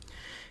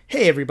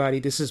Hey everybody,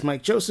 this is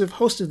Mike Joseph,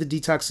 host of the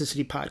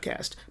Detoxicity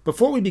Podcast.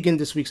 Before we begin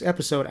this week's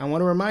episode, I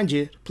want to remind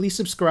you, please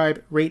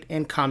subscribe, rate,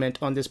 and comment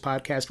on this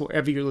podcast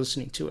wherever you're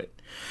listening to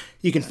it.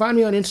 You can find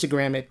me on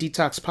Instagram at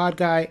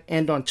DetoxPodGuy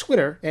and on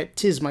Twitter at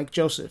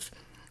TizMikeJoseph.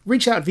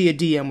 Reach out via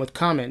DM with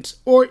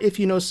comments, or if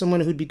you know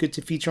someone who'd be good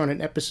to feature on an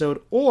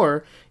episode,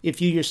 or if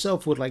you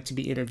yourself would like to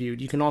be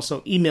interviewed, you can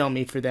also email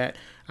me for that.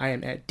 I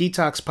am at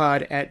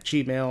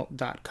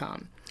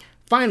detoxpod@gmail.com.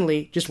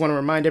 Finally, just want to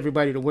remind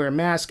everybody to wear a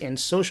mask and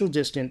social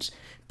distance.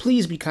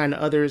 Please be kind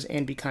to others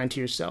and be kind to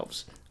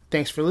yourselves.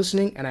 Thanks for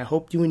listening, and I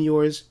hope you and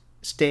yours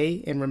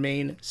stay and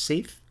remain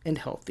safe and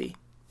healthy.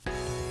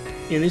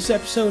 In this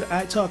episode,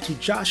 I talked to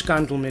Josh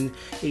Gondelman,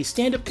 a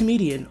stand-up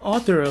comedian,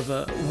 author of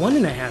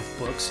 1.5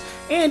 books,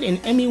 and an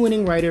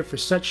Emmy-winning writer for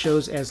such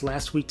shows as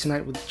Last Week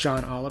Tonight with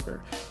John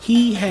Oliver.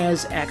 He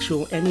has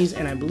actual Emmys,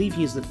 and I believe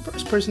he is the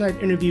first person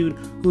I've interviewed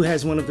who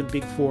has one of the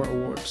Big Four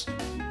awards.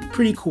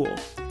 Pretty cool.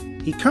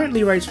 He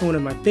currently writes for one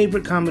of my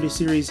favorite comedy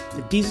series,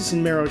 The Desus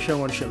and Mero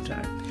Show on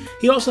Showtime.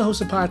 He also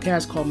hosts a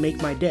podcast called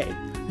Make My Day,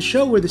 a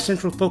show where the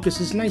central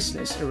focus is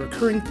niceness, a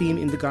recurring theme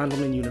in the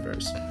Gondelman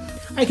universe.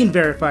 I can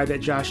verify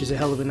that Josh is a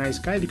hell of a nice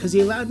guy because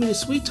he allowed me to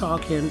sweet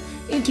talk him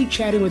into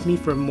chatting with me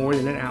for more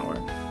than an hour.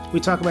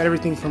 We talk about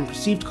everything from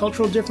perceived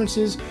cultural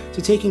differences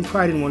to taking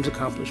pride in one's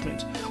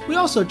accomplishment. We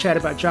also chat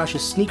about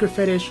Josh's sneaker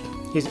fetish,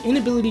 his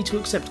inability to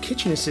accept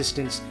kitchen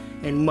assistants,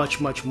 and much,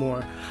 much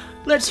more.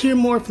 Let's hear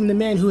more from the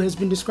man who has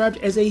been described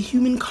as a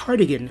human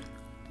cardigan,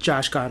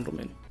 Josh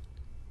Gondelman.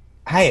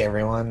 Hi,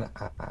 everyone.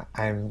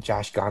 I'm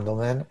Josh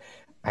Gondelman.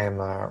 I'm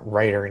a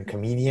writer and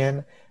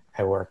comedian.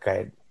 I work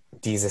at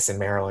Desus and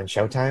Mero and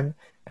Showtime,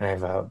 and I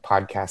have a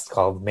podcast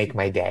called Make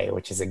My Day,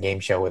 which is a game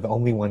show with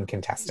only one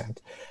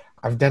contestant.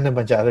 I've done a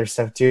bunch of other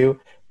stuff too,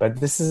 but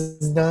this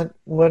is not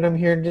what I'm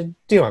here to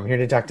do. I'm here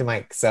to talk to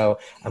Mike, so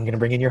I'm going to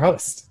bring in your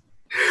host.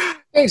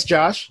 Thanks,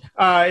 Josh.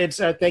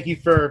 Thank you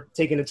for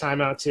taking the time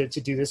out to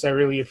do this. I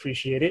really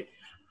appreciate it.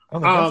 Oh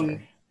my gosh.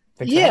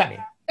 Thanks for having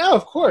me. Yeah,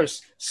 of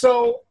course.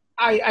 So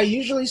I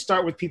usually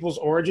start with people's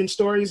origin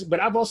stories, but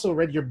I've also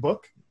read your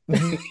book.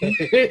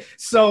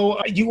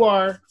 So you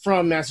are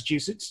from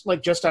Massachusetts,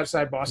 like just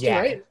outside Boston,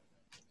 right?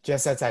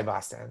 Just outside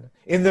Boston.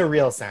 In the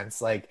real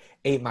sense, like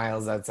 8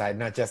 miles outside,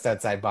 not just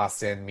outside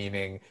Boston,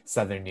 meaning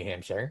southern New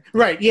Hampshire.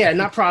 Right, yeah,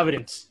 not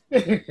Providence.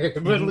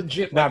 But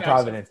legit. Not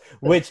Providence,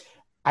 which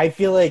I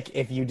feel like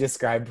if you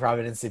describe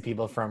Providence to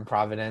people from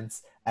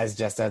Providence as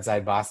just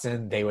outside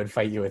Boston, they would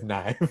fight you with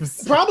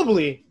knives.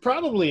 Probably.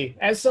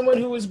 As someone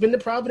who has been to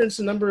Providence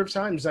a number of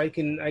times, I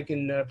can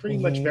pretty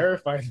much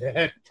verify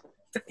that.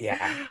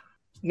 Yeah.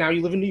 Now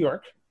you live in New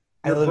York.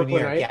 I live in New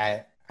York. Right?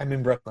 Yeah, I'm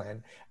in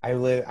Brooklyn. I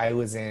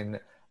lived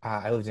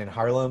in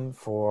Harlem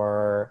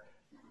for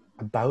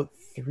about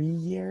 3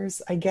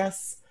 years, I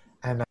guess.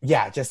 And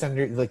just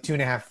under like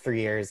 2.5,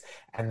 3 years,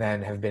 and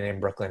then have been in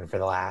Brooklyn for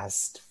the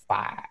last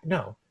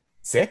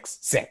 6.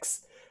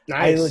 Nice.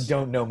 I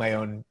don't know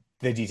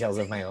the details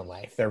of my own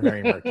life. They're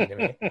very murky to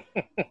me.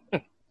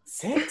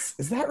 6?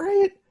 Is that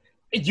right?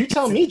 You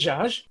tell me,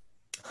 Josh.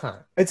 Huh.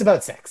 It's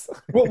about 6.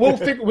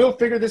 We'll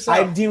figure this out.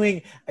 I'm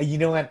doing. You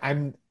know what?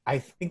 I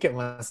think it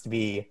must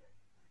be.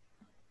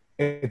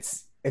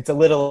 It's a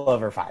little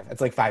over 5. It's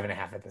like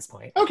 5.5 at this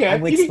point. Okay.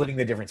 I'm like splitting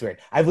the difference weird.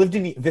 I've lived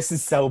in. This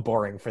is so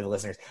boring for the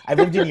listeners. I've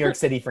lived in New York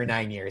City for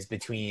 9 years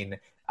between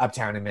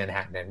Uptown and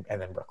Manhattan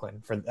and then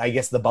Brooklyn. For I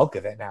guess the bulk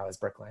of it now is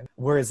Brooklyn.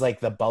 Whereas like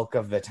the bulk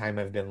of the time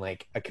I've been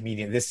like a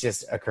comedian. This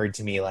just occurred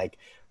to me like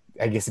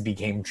I guess it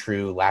became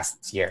true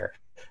last year.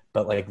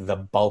 But like the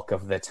bulk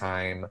of the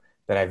time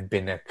that I've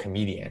been a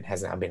comedian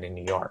has now been in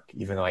New York,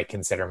 even though I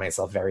consider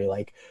myself very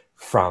like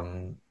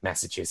from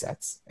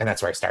Massachusetts. And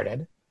that's where I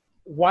started.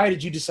 Why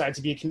did you decide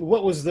to be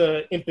what was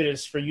the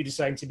impetus for you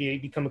deciding to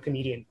become a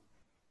comedian?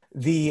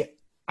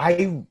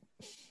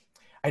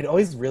 I'd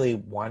always really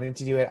wanted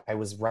to do it. I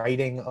was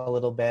writing a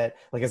little bit,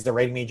 like as a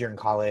writing major in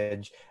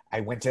college. I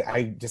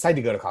decided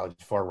to go to college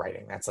for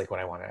writing. That's like what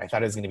I wanted. I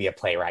thought I was going to be a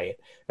playwright.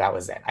 That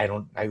was it.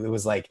 It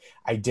was like,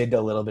 I did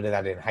a little bit of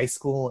that in high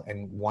school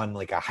and won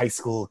like a high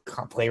school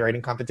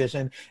playwriting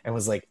competition and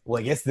was like,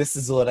 well, I guess this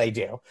is what I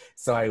do.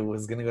 So I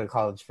was going to go to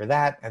college for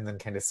that and then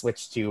kind of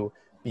switch to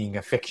being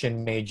a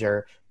fiction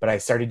major. But I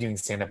started doing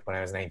stand-up when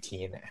I was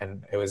 19.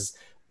 And it was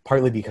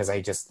partly because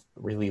I just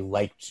really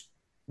liked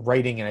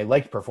writing and I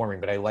liked performing,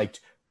 but I liked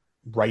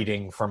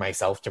writing for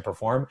myself to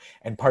perform,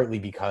 and partly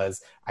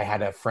because I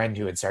had a friend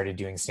who had started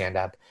doing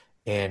stand-up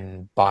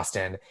in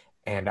Boston,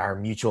 and our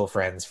mutual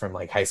friends from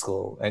like high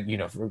school and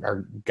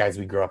our guys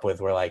we grew up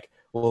with were like,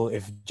 well,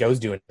 if Joe's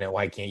doing it,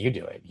 why can't you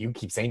do it? You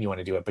keep saying you want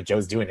to do it, but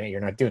Joe's doing it,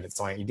 you're not doing it,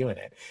 so why aren't you doing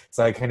it?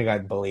 So I kind of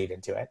got bullied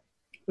into it.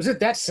 Was it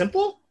that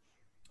simple?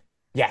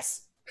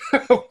 Yes.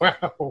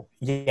 Wow.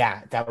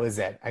 Yeah, that was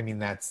it. I mean,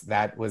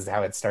 that was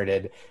how it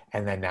started,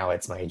 and then now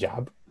it's my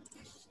job.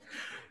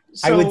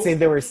 So, I would say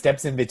there were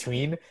steps in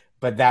between,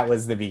 but that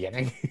was the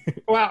beginning.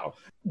 Wow.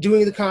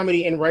 Doing the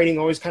comedy and writing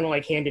always kind of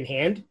like hand in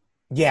hand?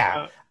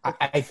 Yeah.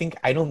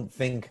 I don't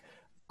think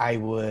I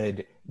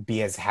would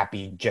be as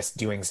happy just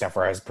doing stuff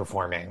where I was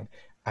performing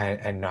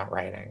and not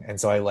writing. And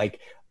so I like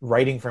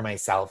writing for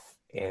myself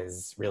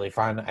is really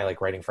fun. I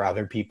like writing for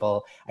other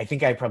people. I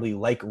think I probably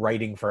like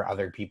writing for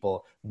other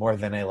people more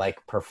than I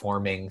like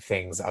performing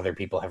things other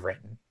people have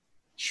written.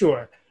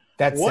 Sure.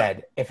 That What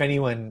said, if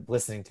anyone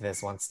listening to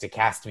this wants to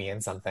cast me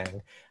in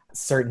something,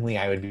 certainly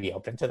I would be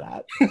open to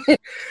that.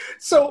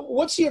 So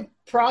what's your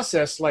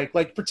process like?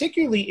 Like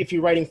particularly if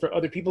you're writing for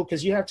other people,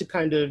 because you have to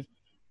kind of,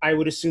 I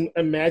would assume,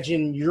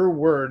 imagine your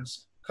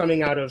words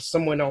coming out of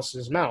someone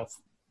else's mouth.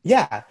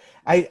 Yeah.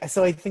 I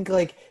think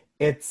like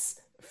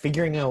it's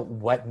figuring out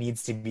what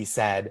needs to be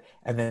said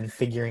and then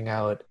figuring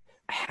out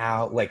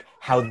how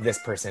this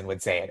person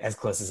would say it as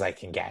close as I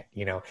can get,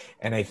 you know?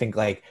 And I think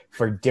like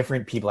for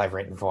different people I've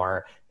written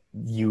for,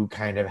 you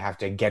kind of have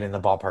to get in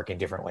the ballpark in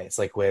different ways.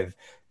 Like with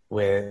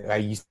I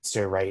used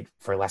to write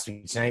for Last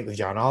Week Tonight with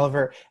John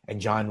Oliver,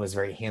 and John was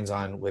very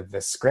hands-on with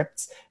the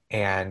scripts,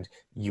 and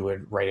you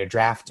would write a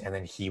draft and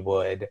then he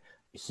would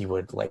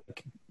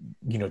like,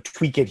 you know,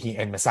 tweak it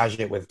and massage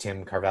it with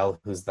Tim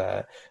Carvel, who's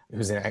an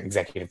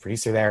executive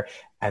producer there,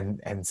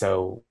 and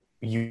so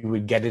you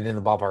would get it in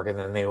the ballpark and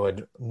then they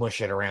would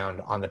mush it around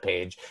on the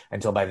page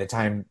until by the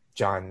time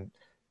John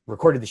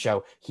recorded the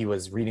show, he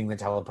was reading the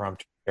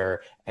teleprompter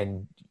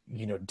and,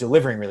 you know,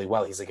 delivering really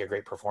well. He's like a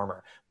great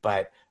performer,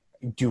 but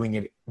doing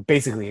it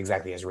basically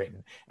exactly as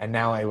written. And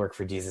now I work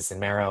for Jesus and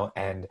Mero,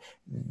 and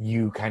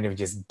you kind of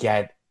just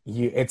get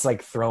it's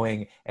like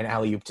throwing an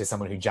alley-oop to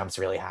someone who jumps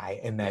really high,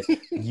 in that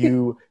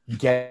you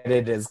get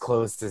it as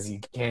close as you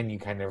can. You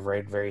kind of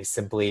write very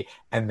simply,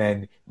 and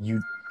then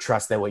you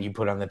trust that what you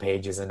put on the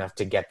page is enough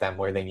to get them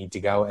where they need to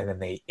go, and then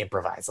they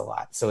improvise a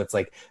lot. So it's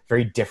like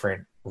very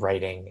different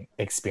writing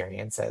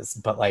experiences,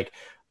 but like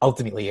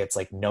ultimately it's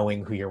like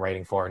knowing who you're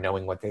writing for,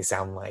 knowing what they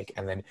sound like,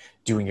 and then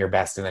doing your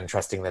best, and then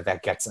trusting that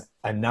that gets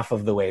enough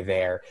of the way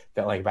there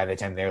that like by the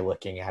time they're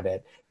looking at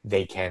it,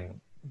 they can,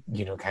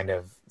 you know, kind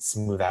of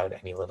smooth out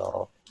any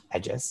little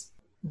edges.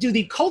 Do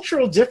the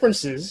cultural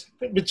differences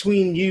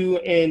between you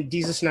and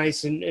Jesus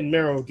Nice and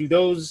Mero, do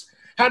those,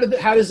 how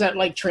does that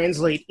like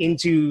translate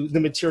into the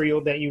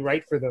material that you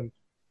write for them?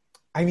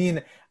 I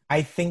mean,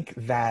 I think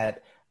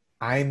that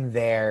I'm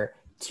there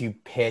to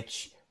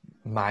pitch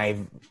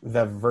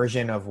the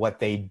version of what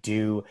they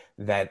do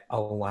that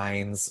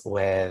aligns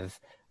with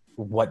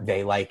what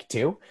they like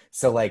too.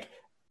 So like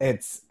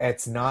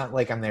it's not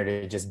like I'm there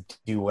to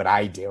just do what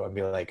I do and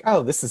be like,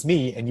 oh, this is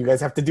me and you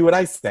guys have to do what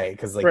I say,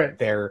 because like Right.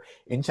 they're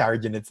in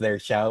charge and it's their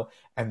show,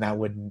 and that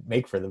would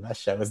make for the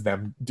best show, is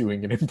them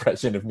doing an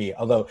impression of me,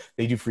 although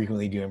they do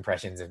frequently do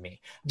impressions of me.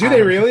 Do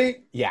they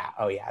really? Yeah,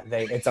 oh yeah,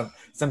 it's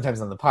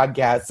sometimes on the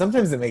podcast,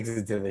 sometimes it makes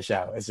it to the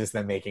show, it's just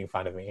them making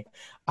fun of me,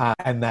 but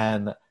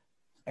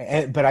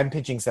I'm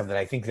pitching stuff that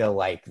I think they'll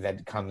like,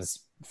 that comes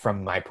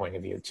from my point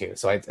of view too.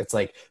 So it's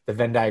like the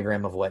Venn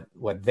diagram of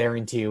what they're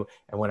into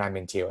and what I'm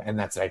into, and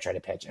that's what I try to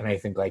pitch. And I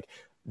think like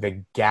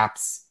the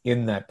gaps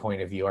in that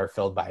point of view are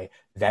filled by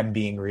them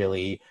being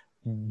really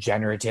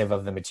generative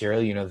of the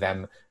material, you know,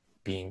 them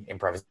being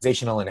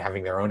improvisational and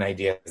having their own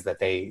ideas that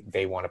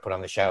they want to put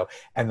on the show,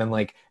 and then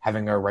like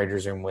having a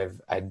writer's room with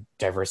a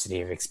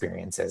diversity of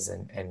experiences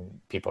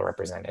and people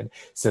represented,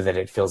 so that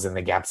it fills in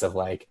the gaps of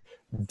like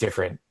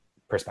different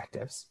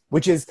perspectives,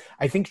 which is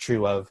I think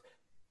true of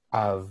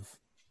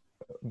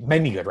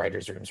many good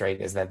writers' rooms, right?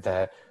 Is that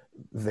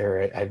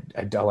there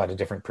are a lot of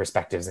different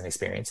perspectives and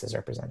experiences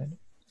represented.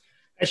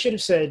 I should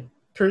have said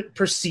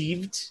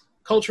perceived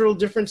cultural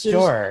differences.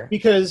 Sure.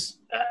 Because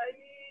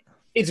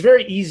it's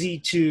very easy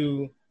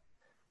to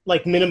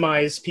like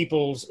minimize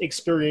people's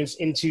experience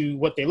into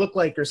what they look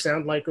like or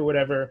sound like or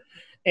whatever.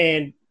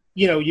 And,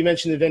 you know, you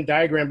mentioned the Venn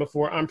diagram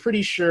before. I'm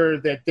pretty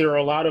sure that there are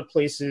a lot of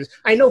places,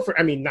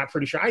 not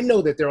pretty sure, I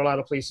know that there are a lot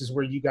of places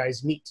where you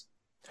guys meet.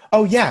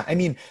 Oh yeah, I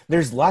mean,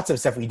 there's lots of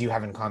stuff we do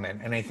have in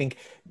common, and I think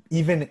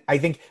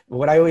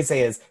what I always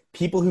say is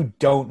people who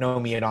don't know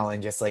me at all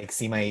and just like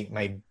see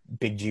my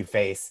big Jew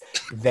face,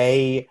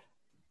 they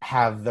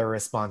have the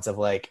response of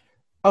like,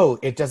 oh,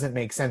 it doesn't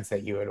make sense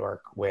that you would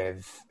work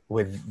with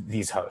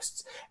these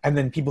hosts. And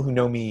then people who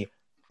know me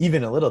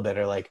even a little bit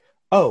are like,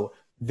 oh,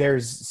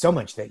 there's so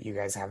much that you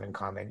guys have in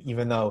common,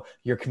 even though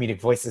your comedic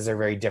voices are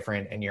very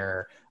different and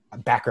your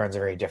backgrounds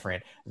are very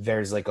different.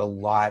 There's like a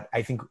lot.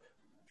 I think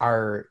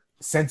our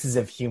senses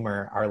of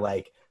humor are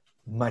like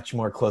much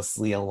more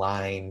closely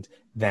aligned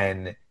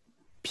than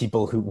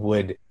people who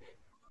would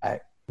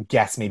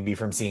guess maybe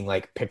from seeing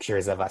like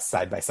pictures of us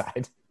side by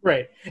side.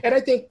 Right. And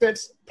I think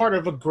that's part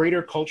of a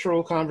greater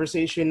cultural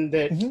conversation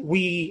that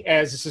we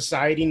as a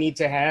society need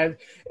to have.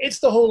 It's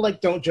the whole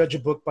like don't judge a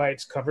book by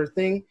its cover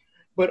thing,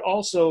 but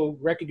also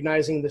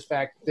recognizing the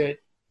fact that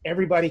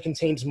everybody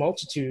contains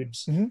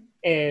multitudes.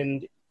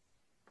 And,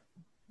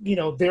 you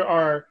know, there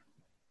are,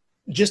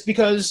 just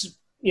because,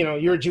 you know,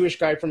 you're a Jewish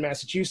guy from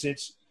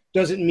Massachusetts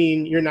doesn't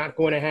mean you're not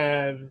going to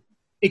have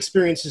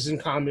experiences in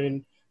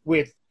common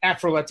with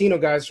Afro-Latino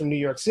guys from New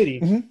York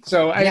City.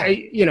 So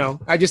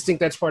I just think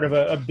that's part of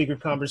a bigger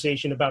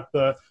conversation about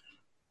the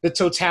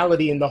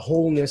totality and the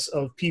wholeness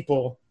of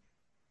people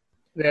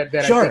that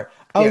sure.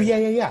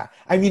 Yeah.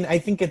 I mean, I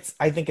think it's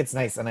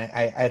nice. And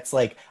I it's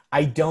like,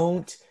 I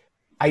don't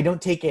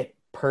take it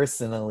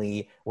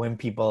personally when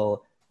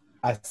people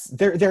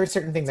there are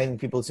certain things I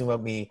think people assume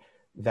about me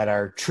that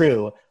are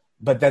true,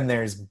 but then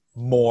there's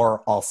more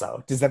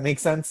also. Does that make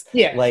sense?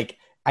 Yeah. Like,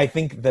 I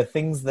think the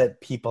things that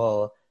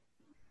people,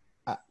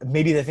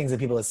 maybe the things that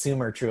people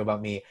assume are true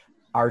about me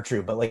are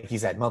true, but like you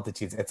said,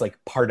 multitudes, it's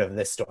like part of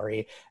this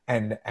story.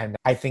 And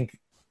I think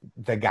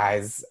the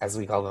guys, as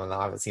we call them in the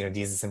office, you know,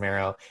 Jesus and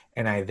Mero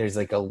and I, there's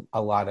like a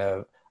lot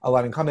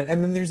in common.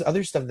 And then there's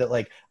other stuff that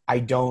like I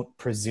don't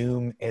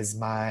presume is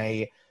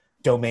my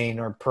domain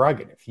or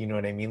prerogative. You know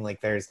what I mean?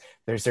 Like there's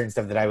certain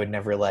stuff that I would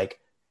never like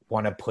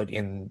want to put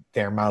in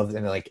their mouth,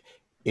 and like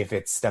if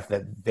it's stuff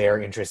that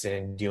they're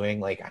interested in doing,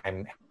 like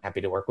I'm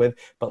happy to work with.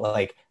 But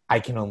like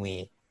I can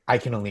only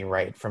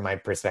write from my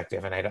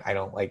perspective, and I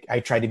don't like,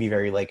 I try to be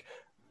very like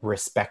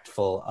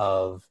respectful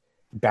of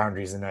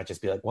boundaries and not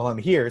just be like, well, I'm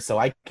here so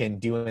I can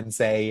do and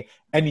say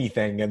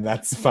anything and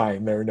that's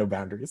fine. There are no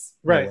boundaries,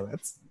 right? No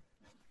limits.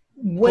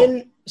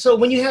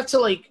 When you have to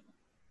like,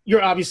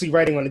 you're obviously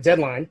writing on a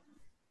deadline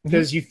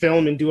because you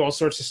film and do all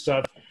sorts of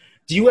stuff.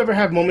 Do you ever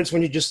have moments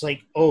when you're just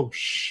like, oh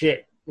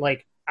shit,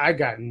 like I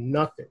got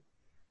nothing?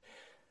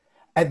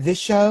 At this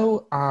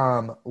show,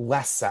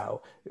 less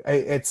so.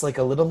 It's like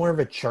a little more of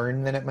a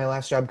churn than at my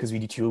last job because we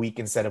do 2 a week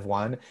instead of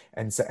one,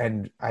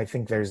 and I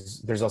think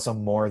there's also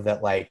more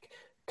that like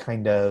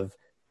kind of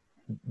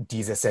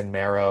Jesus and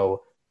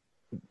Mero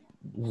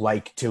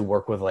like to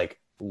work with like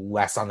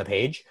less on the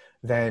page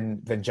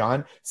than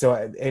John.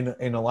 So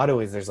in a lot of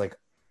ways, there's like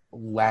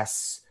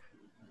less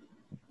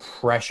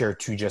pressure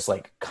to just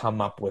like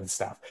come up with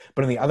stuff.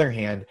 But on the other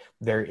hand,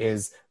 there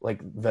is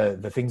like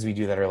the things we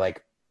do that are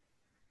like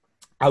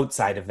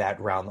outside of that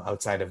realm,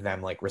 outside of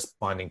them like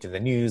responding to the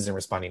news and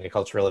responding to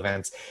cultural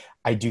events.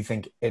 I do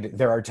think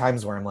there are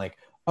times where I'm like,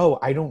 oh,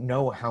 I don't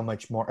know how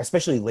much more,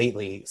 especially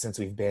lately since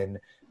we've been,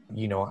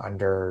 you know,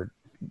 under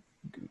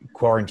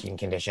quarantine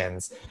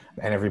conditions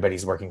and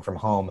everybody's working from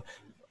home.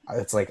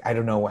 It's like, I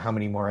don't know how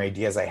many more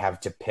ideas I have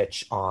to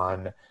pitch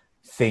on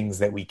things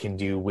that we can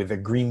do with a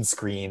green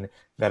screen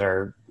that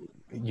are,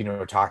 you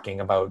know, talking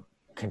about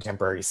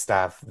contemporary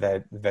stuff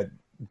that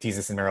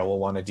Jesus and Mero will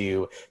want to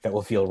do that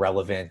will feel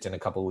relevant in a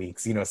couple of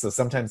weeks, you know. So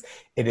sometimes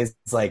it is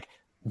like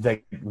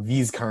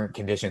these current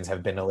conditions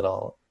have been a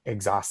little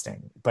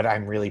exhausting, but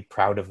I'm really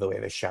proud of the way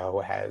the show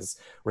has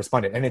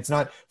responded.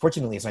 And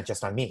fortunately, it's not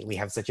just on me. We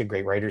have such a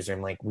great writers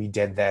room. Like we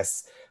did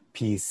this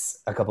piece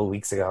a couple of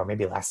weeks ago,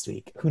 maybe last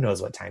week, who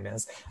knows what time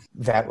is,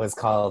 that was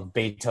called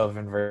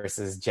Beethoven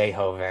versus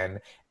Jayhoven.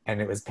 And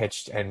it was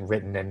pitched and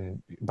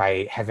written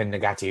by Heaven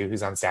Nagatu,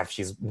 who's on staff.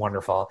 She's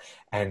wonderful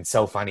and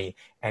so funny.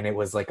 And it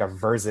was like a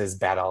versus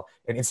battle,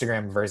 an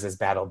Instagram versus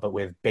battle, but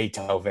with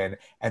Beethoven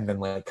and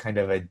then like kind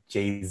of a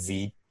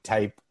Jay-Z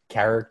type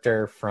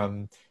character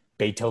from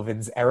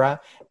Beethoven's era.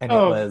 And it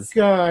was,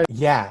 God.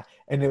 Yeah.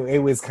 And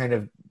it was kind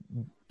of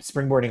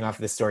springboarding off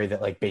the story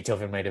that like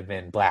Beethoven might have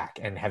been black,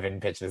 and Heaven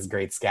pitched this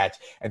great sketch,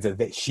 and so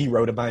she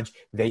wrote a bunch,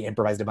 they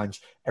improvised a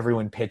bunch,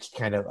 everyone pitched,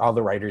 kind of all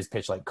the writers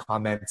pitched like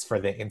comments for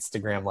the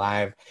Instagram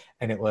live,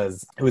 and it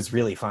was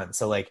really fun.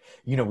 So like,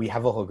 you know, we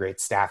have a whole great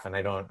staff, and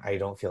I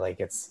don't feel like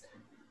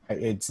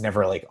it's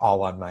never like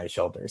all on my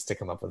shoulders to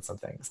come up with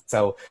something.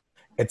 So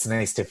it's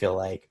nice to feel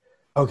like,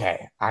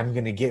 okay, I'm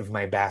gonna give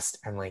my best,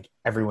 and like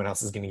everyone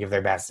else is gonna give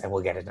their best, and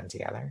we'll get it done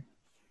together.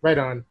 Right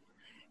on.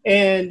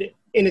 And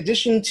in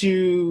addition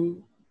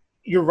to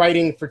your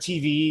writing for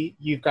TV,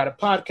 you've got a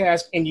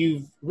podcast and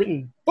you've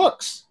written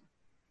books.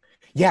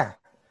 Yeah.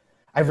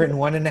 I've written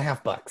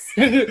 1.5 books.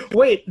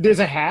 Wait, there's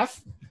a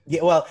half?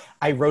 Yeah, well,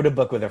 I wrote a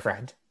book with a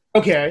friend.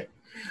 Okay.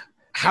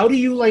 How do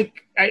you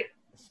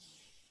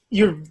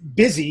you're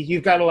busy,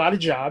 you've got a lot of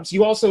jobs.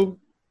 You also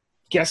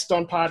guest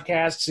on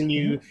podcasts and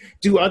you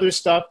do other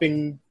stuff.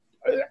 And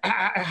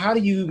how do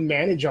you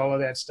manage all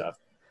of that stuff?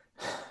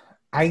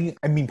 I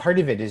mean, part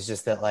of it is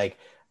just that like,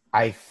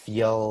 I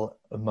feel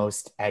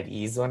most at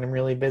ease when I'm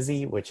really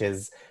busy, which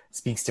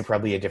speaks to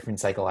probably a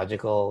different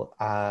psychological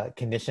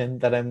condition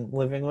that I'm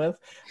living with.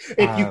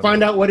 If you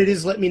find out what it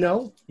is, let me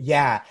know.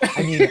 Yeah.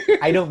 I mean,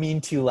 I don't mean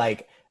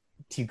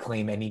to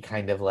claim any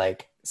kind of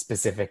like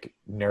specific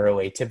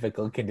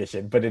neuroatypical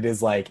condition, but it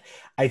is like,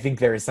 I think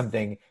there is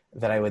something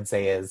that I would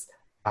say is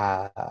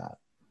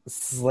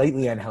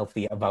slightly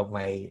unhealthy about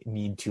my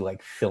need to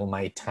like fill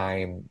my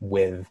time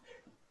with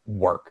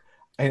work.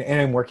 And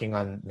I'm working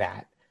on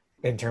that.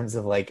 In terms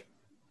of like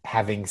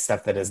having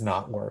stuff that is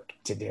not work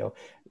to do.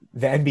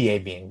 The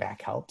NBA being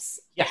back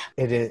helps. Yeah.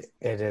 It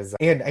is.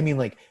 And I mean,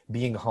 like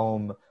being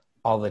home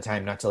all the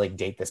time, not to like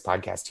date this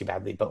podcast too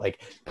badly, but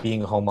like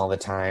being home all the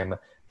time,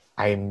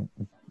 I'm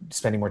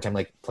spending more time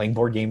like playing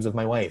board games with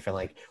my wife, and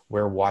like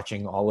we're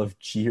watching all of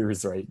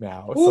Cheers right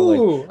now. Ooh, so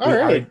like all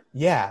right.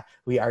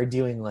 we are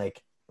doing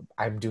like,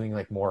 I'm doing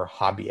like more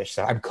hobbyish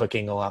stuff. I'm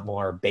cooking a lot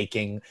more,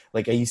 baking.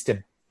 Like I used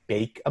to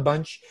bake a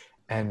bunch.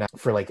 And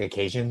for like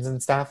occasions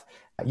and stuff,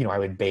 you know, I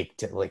would bake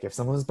to like, if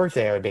someone's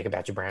birthday, I would bake a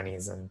batch of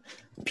brownies, and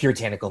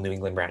puritanical New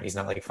England brownies,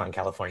 not like fun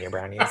California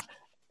brownies.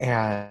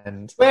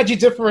 And glad you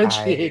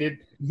differentiated.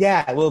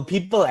 Yeah. Well,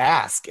 people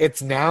ask.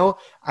 It's now,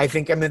 I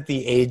think I'm at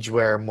the age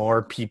where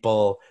more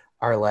people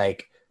are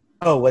like,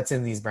 oh, what's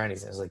in these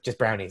brownies? And I was like, just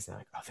brownies. And I'm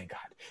like, oh, thank God.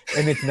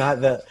 And it's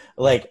not the,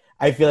 like,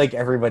 I feel like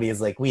everybody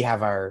is like, we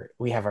have our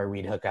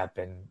weed hookup,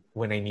 and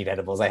when I need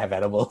edibles, I have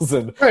edibles.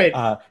 And Right.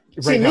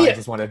 See, right now I me,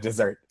 just want a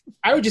dessert.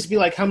 I would just be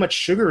like, how much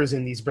sugar is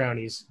in these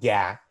brownies?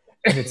 Yeah.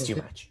 And it's too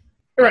much.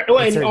 Right. Well,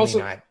 It's and certainly also,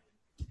 not.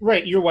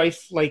 right, your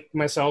wife, like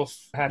myself,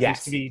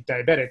 happens to Yes. be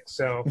diabetic,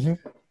 so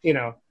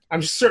Mhm. I'm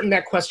just certain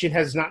that question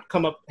has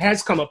come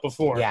up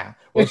before. Yeah.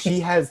 Well, she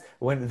has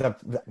when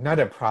not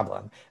a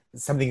problem.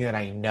 Something that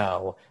I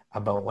know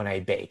about when I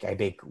bake. I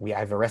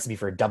have a recipe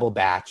for a double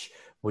batch,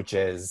 which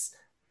is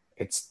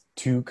it's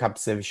 2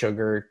 cups of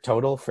sugar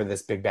total for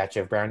this big batch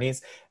of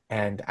brownies.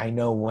 And I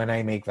know when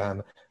I make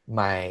them,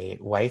 my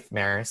wife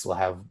Maris will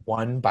have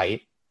 1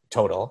 bite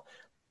total,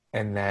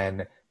 and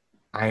then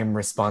I'm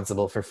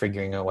responsible for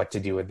figuring out what to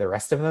do with the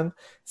rest of them.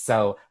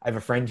 So I have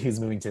a friend who's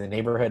moving to the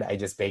neighborhood. I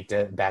just baked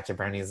a batch of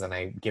brownies and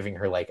I'm giving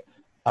her like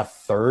a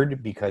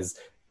third because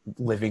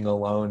living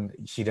alone,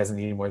 she doesn't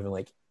need more than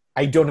like,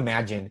 I don't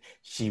imagine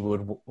she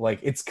would like,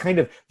 it's kind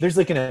of, there's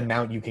like an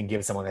amount you can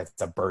give someone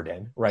that's a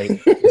burden, right?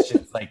 It's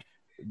just like,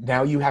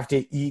 now you have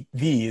to eat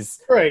these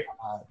Right.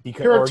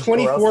 because, Here are or else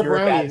 24 you're a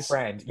bad brownies.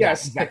 friend.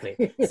 Yes. Yeah,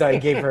 exactly. So I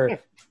gave her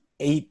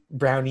 8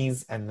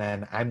 brownies, and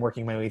then I'm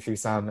working my way through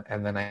some,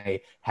 and then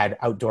I had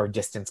outdoor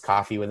distance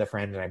coffee with a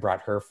friend and I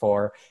brought her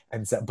 4.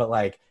 And so, but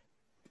like,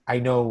 I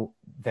know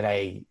that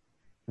it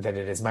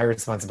is my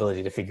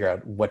responsibility to figure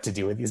out what to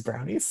do with these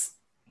brownies.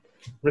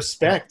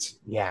 Respect.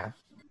 Yeah.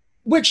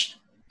 Which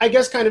I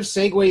guess kind of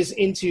segues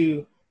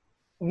into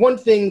one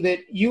thing that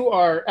you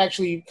are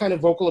actually kind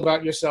of vocal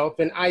about yourself,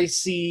 and I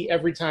see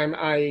every time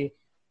I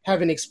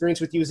have an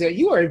experience with you, is that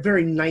you are a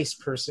very nice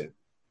person.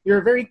 You're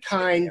a very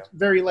kind,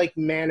 very like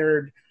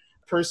mannered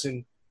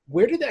person.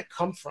 Where did that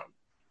come from?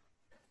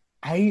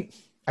 I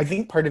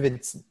think part of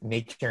it's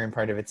nature and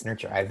part of it's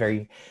nurture. I have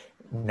very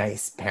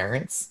nice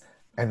parents,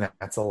 and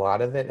that's a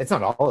lot of it. It's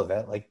not all of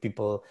it. Like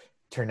people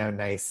turn out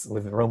nice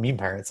with real mean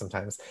parents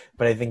sometimes,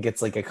 but I think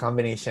it's like a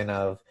combination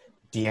of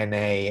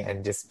DNA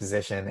and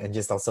disposition, and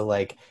just also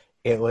like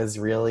it was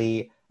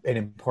really an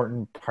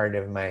important part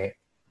of my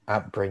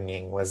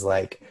upbringing was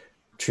like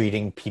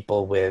treating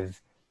people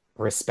with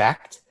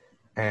respect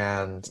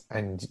and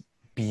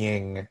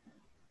being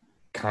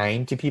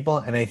kind to people.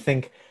 And I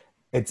think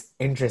it's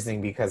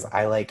interesting because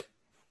I like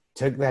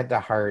took that to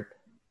heart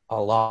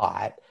a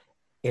lot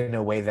in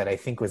a way that I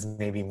think was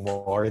maybe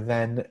more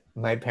than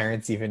my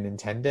parents even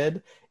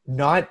intended.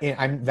 Not in,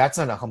 I'm that's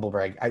not a humble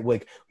brag. I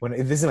like when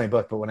this is my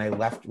book, but when I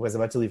was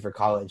about to leave for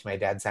college, my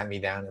dad sat me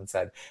down and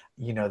said,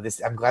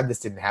 this I'm glad this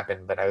didn't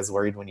happen, but I was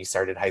worried when you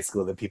started high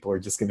school that people were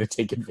just going to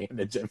take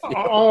advantage of you. And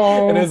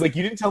I was Oh, like,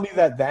 you didn't tell me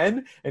that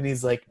then? And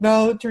he's like,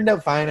 no, it turned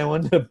out fine.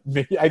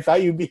 I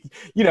thought you'd be,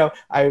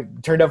 I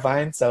turned out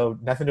fine, so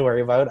nothing to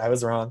worry about. I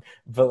was wrong,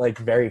 but like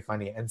very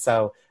funny. And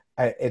so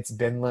it's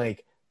been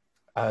like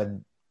a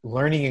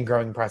learning and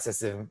growing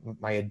process of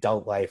my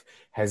adult life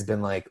has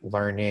been like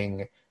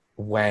learning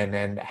when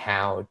and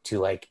how to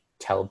like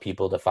tell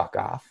people to fuck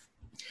off.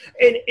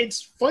 and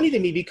it's funny to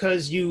me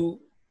because you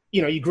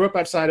grew up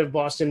outside of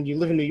Boston, you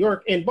live in New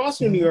York, and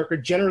Boston and New Mhm. York are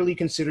generally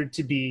considered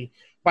to be,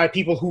 by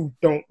people who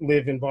don't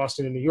live in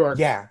Boston and New York,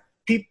 Yeah.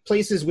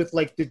 places with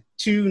like the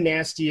two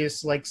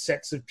nastiest like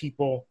sets of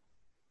people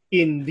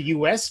in the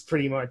U.S.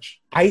 Pretty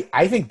much.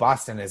 I think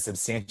Boston is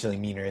substantially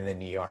meaner than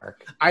New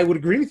York. I would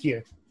agree with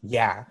you.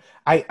 Yeah.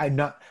 I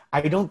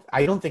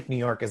don't think New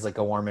York is like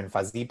a warm and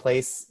fuzzy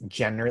place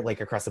generally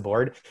like across the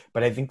board,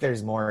 but I think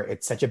there's more,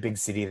 it's such a big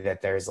city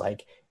that there's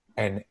like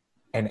an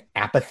an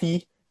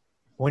apathy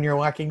when you're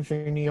walking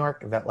through New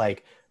York that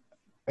like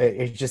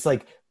it's just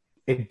like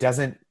it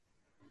doesn't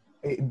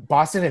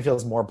Boston, it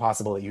feels more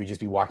possible that you would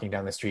just be walking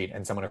down the street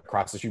and someone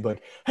across the street would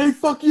be like, "Hey,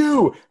 fuck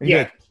you!" And you're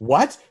Yeah. like,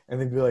 "What?" And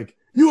then be like,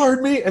 "You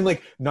heard me!" And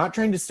like, not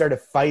trying to start a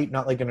fight,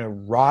 not like gonna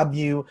rob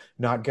you,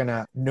 not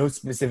gonna no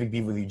specific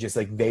beef with you. Just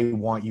like they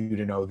want you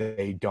to know that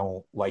they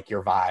don't like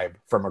your vibe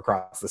from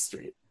across the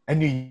street. And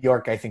New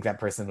York, I think that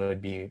person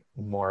would be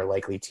more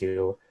likely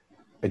to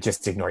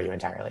just ignore you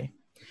entirely.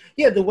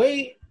 Yeah, the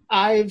way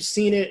I've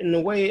seen it and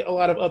the way a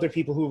lot of other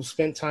people who have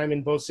spent time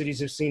in both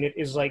cities have seen it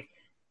is like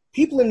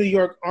people in New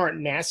York aren't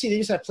nasty. They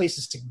just have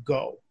places to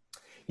go.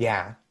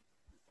 Yeah.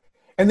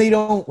 And they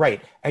don't,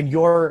 right. And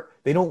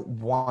they don't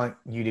want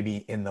you to be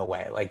in the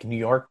way. Like New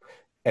York,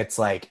 it's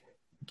like,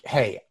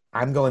 hey,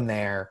 I'm going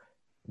there.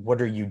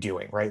 What are you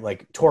doing? Right?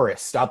 Like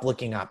tourists, stop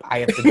looking up. I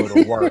have to go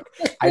to work.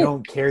 I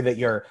don't care that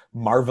you're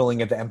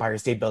marveling at the Empire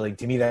State Building.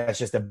 To me, that's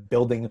just a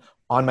building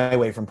on my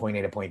way from point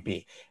A to point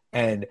B.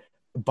 And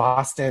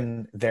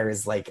Boston, there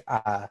is like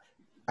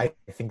I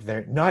think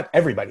they're not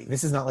everybody.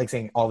 This is not like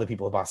saying all the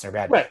people of Boston are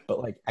bad, Right. but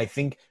like I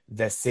think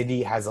the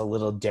city has a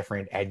little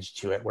different edge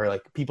to it where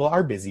like people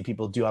are busy,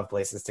 people do have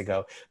places to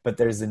go, but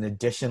there's an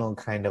additional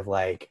kind of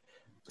like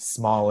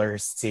smaller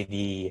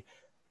city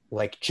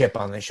like chip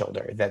on the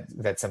shoulder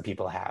that some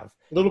people have.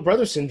 Little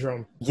brother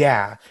syndrome.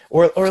 Yeah.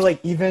 Or like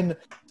even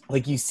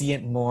like you see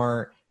it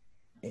more,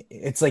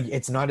 it's like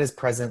it's not as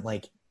present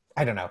like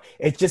I don't know.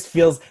 It just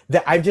feels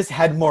that I've just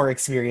had more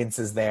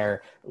experiences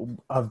there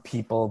of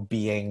people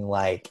being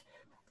like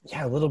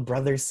yeah, little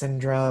brother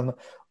syndrome,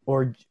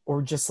 or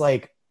just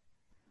like,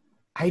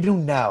 I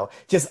don't know.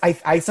 Just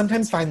I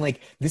sometimes find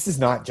like this is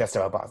not just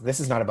about Boston. This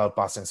is not about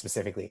Boston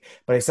specifically,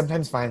 but I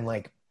sometimes find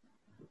like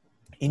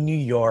in New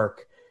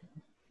York,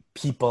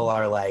 people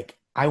are like,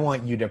 I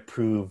want you to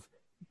prove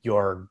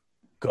you're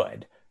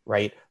good,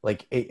 right?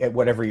 Like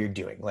whatever you're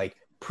doing, like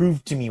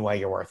prove to me why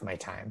you're worth my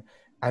time.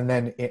 And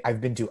then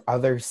I've been to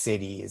other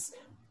cities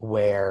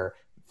where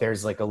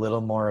there's like a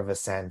little more of a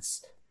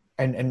sense,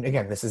 and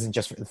again, this isn't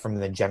just from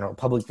the general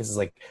public. This is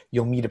like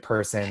you'll meet a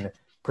person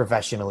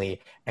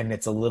professionally, and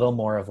it's a little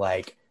more of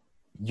like,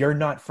 you're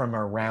not from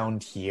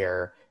around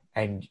here,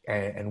 and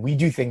we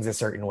do things a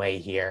certain way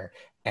here,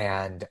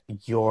 and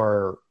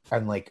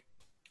like,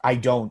 I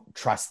don't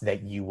trust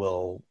that you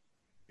will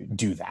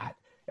do that,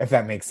 if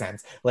that makes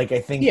sense. Like, I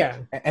think, Yeah.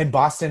 and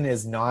Boston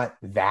is not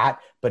that,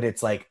 but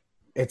it's like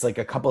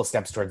a couple of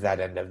steps towards that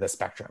end of the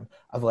spectrum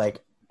of like,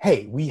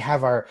 hey, we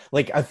have our,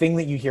 like, a thing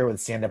that you hear with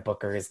stand-up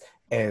bookers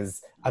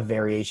is a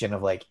variation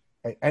of like,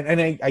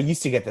 and I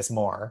used to get this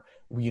more,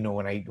 you know,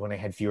 when I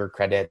had fewer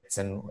credits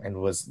and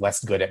was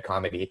less good at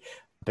comedy,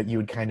 but you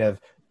would kind of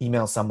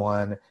email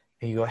someone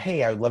and you go,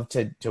 hey, I would love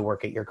to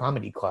work at your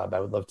comedy club. I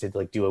would love to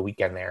like do a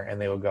weekend there. And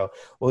they would go,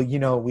 well, you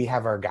know, we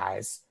have our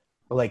guys.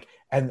 Like,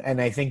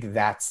 and I think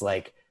that's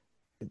like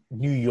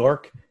New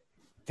York,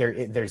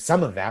 there's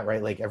some of that,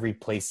 right? Like every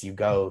place you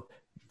go,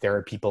 there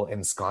are people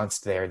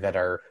ensconced there that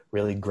are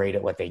really great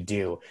at what they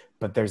do.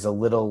 But there's a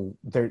little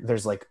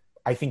there's like,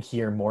 I think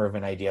here more of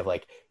an idea of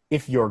like,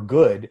 if you're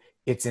good,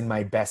 it's in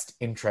my best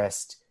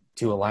interest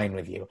to align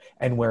with you.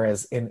 And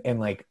whereas in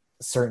like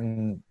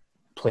certain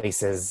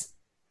places,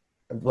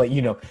 like,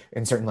 you know,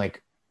 in certain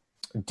like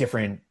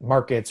different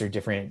markets or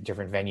different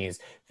venues,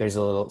 there's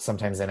a little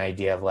sometimes an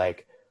idea of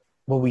like,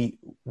 well, we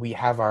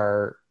have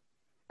our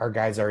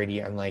guys already,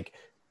 and like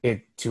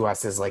it to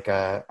us is like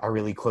a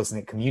really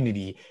close-knit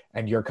community,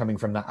 and you're coming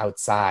from the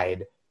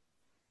outside,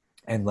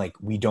 and like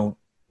we don't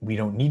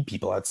need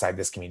people outside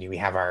this community. We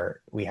have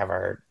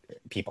our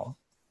people,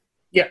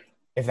 Yeah.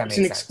 if that It's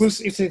an makes sense.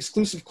 exclusive. It's an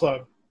exclusive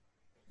club.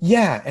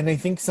 Yeah, and I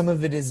think some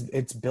of it is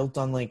it's built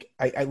on like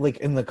I like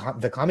in the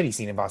comedy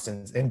scene in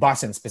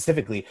Boston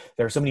specifically,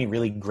 there are so many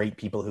really great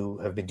people who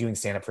have been doing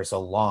stand up for so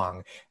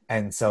long,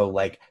 and so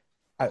like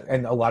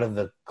and a lot of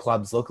the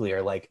clubs locally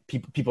are like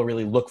people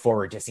really look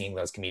forward to seeing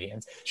those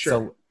comedians.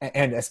 Sure. So,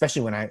 and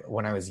especially when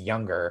I was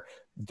younger,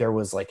 there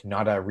was like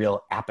not a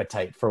real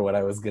appetite for what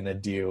I was gonna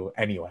do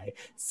anyway.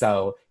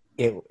 So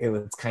it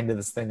was kind of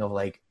this thing of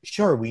like,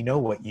 sure, we know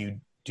what you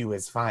do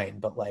is fine,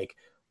 but like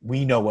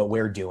we know what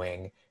we're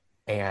doing,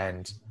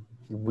 and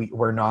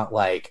we're not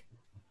like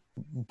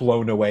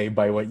blown away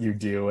by what you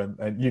do,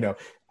 and you know,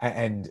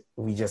 and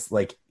we just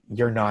like,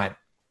 you're not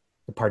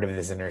part of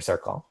this inner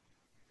circle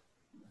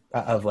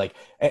of like,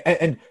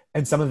 and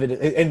some of it,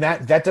 and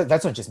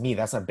that's not just me,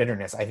 that's not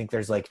bitterness. I think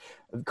there's like,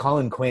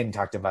 Colin Quinn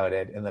talked about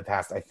it in the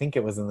past. I think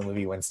it was in the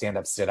movie When Stand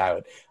Up Stood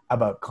Out,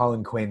 about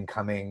Colin Quinn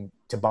coming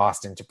to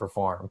Boston to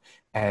perform,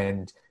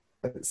 and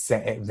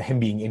him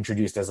being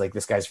introduced as like,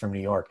 this guy's from New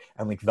York,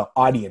 and like the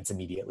audience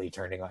immediately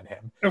turning on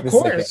him. Of This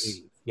is like the course.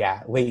 80s,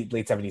 yeah, late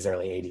 70s,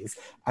 early 80s.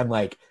 I'm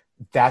like,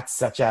 that's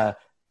such a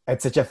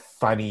it's such a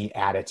funny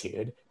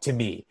attitude to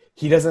me.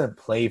 He doesn't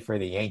play for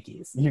the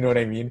Yankees, you know what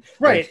I mean?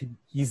 Like Right.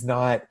 he's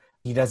not,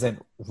 he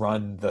doesn't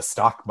run the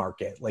stock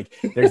market. Like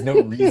there's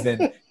no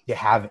reason to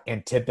have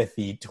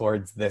antipathy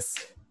towards this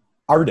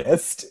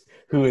artist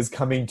who is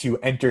coming to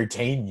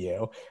entertain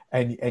you,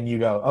 and you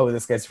go, oh,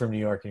 this guy's from New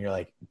York, and you're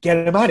like,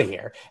 get him out of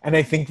here. And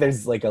I think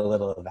there's like a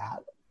little of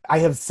that. I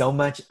have so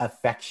much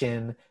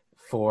affection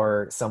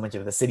for so much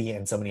of the city,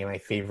 and so many of my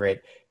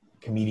favorite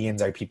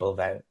comedians are people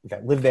that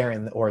live there,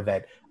 and or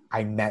that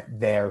I met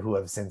there who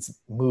have since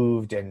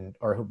moved, and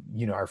or who,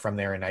 you know, are from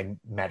there and I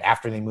met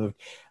after they moved.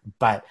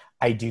 But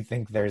I do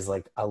think there's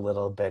like a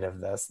little bit of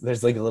this,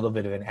 there's like a little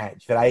bit of an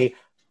edge that I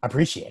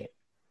appreciate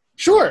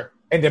Sure.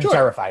 and am Sure.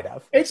 terrified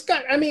of.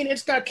 I mean,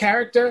 it's got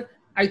character.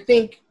 I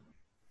think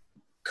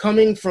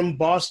coming from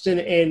Boston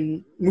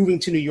and moving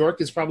to New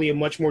York is probably a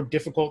much more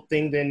difficult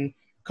thing than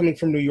coming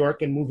from New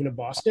York and moving to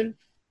Boston.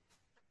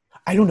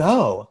 I don't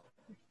know.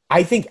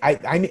 I think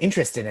I'm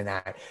interested in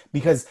that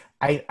because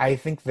I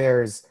think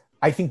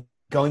I think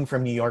going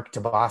from New York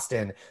to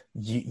Boston,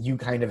 you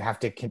kind of have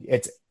to,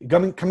 it's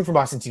coming from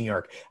Boston to New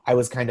York. I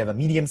was kind of a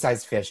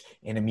medium-sized fish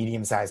in a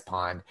medium-sized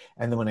pond.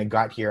 And then when I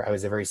got here, I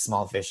was a very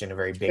small fish in a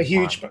very A big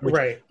huge, pond,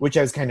 right. which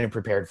I was kind of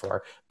prepared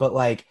for. But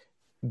like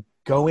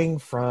going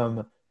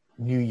from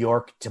New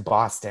York to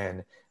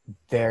Boston,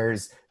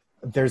 there's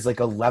like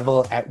a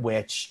level at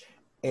which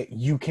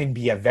you can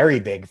be a very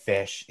big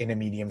fish in a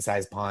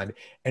medium-sized pond,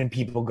 and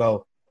people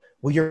go,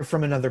 well, you're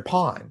from another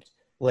pond,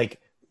 like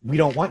we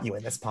don't want you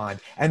in this pond.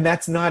 And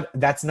that's not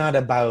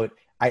about,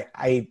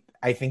 I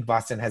think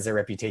Boston has a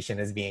reputation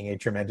as being a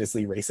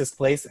tremendously racist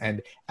place,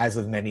 and as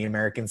with many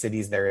American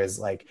cities, there is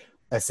like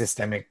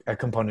a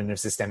component of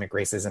systemic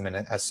racism, and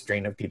a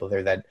strain of people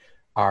there that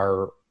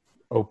are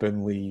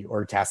openly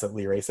or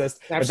tacitly racist.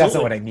 But that's not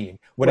Absolutely. what I mean.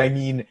 What I Right.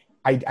 mean,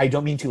 I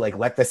don't mean to like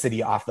let the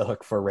city off the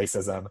hook for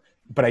racism,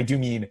 but I do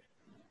mean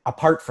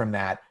apart from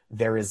that,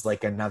 there is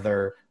like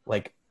another,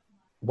 like,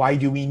 why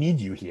do we need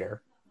you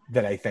here?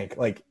 That I think,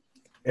 like,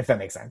 if that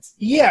makes sense.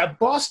 Yeah,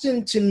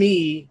 Boston to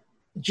me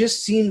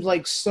just seemed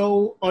like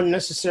so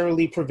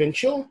unnecessarily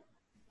provincial.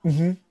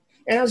 Mm-hmm.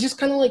 And I was just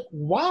kind of like,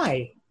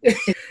 why?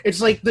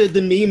 It's like the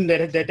meme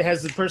that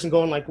has the person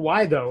going like,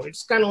 why though?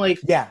 It's kind of like,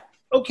 Yeah.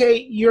 okay,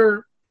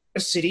 you're a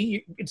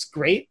city, it's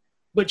great,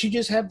 but you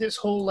just have this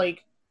whole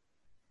like,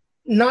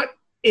 not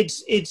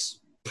it's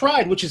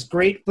pride, which is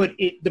great, but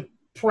the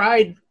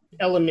pride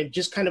element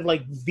just kind of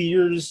like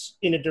veers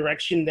in a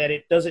direction that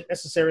it doesn't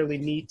necessarily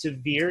need to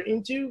veer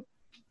into.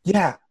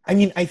 Yeah, I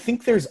mean, I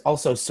think there's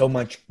also so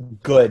much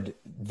good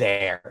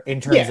there in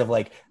terms Yeah, of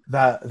like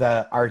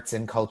the arts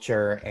and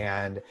culture,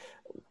 and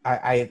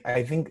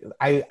I think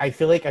I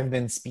feel like I've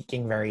been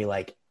speaking very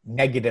like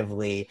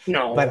negatively,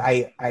 but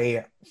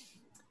no,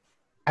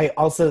 I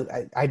also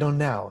I don't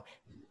know.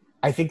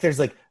 I think there's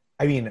like,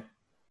 I mean,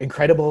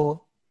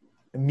 incredible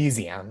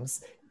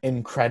museums,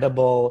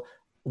 incredible,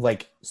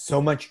 like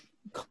so much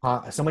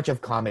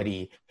of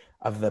comedy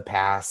of the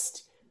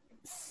past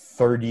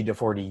 30 to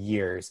 40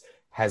 years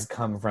has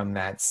come from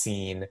that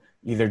scene,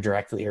 either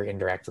directly or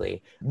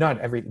indirectly. Not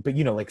every, but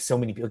you know, like so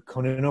many people,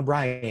 Conan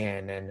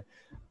O'Brien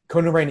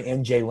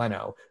and Jay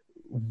Leno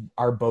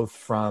are both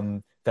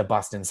from the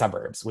Boston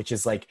suburbs, which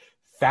is like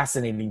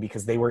fascinating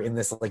because they were in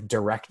this like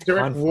direct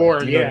direct conflict. war.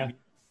 Do you know what I Yeah, mean?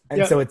 And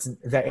yeah. so it's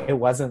that it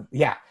wasn't,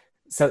 yeah.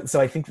 So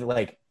I think that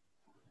like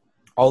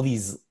all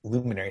these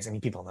luminaries, I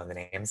mean, people know the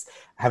names,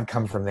 have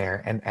come from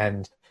there,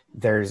 and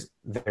there's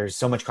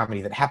so much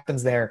comedy that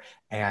happens there,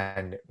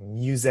 and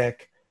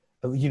music,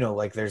 you know,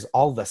 like there's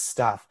all the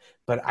stuff.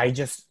 But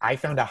I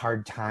found a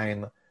hard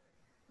time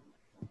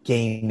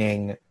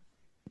gaining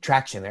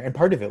traction there, and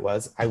part of it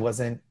was I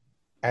wasn't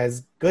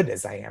as good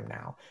as I am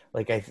now.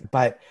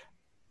 But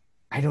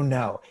I don't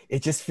know.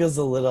 It just feels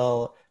a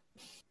little.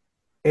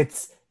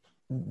 It's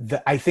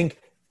I think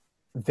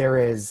there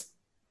is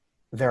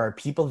there are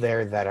people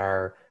there that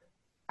are,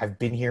 I've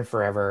been here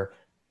forever.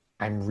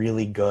 I'm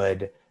really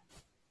good.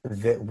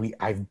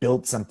 I've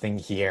built something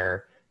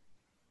here.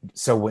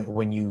 So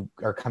when you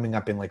are coming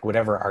up in like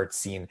whatever art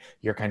scene,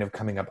 you're kind of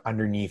coming up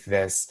underneath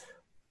this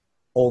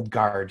old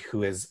guard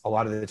who is a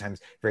lot of the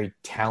times very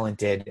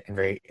talented and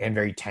very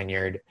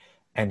tenured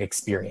and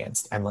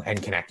experienced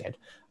and connected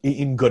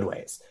in good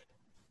ways.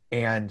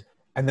 And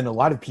and then a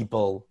lot of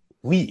people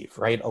leave,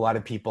 right? A lot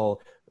of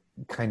people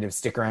kind of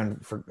stick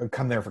around for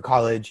come there for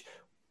college,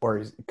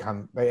 or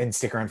come and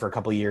stick around for a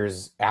couple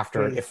years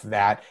after, Mm. if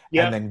that, and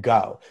Yep. then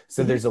go.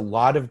 So Mm-hmm. there's a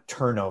lot of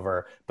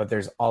turnover, but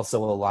there's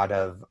also a lot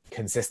of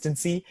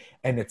consistency,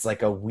 and it's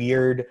like a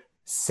weird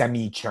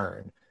semi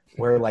churn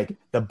where like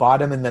the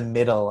bottom and the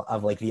middle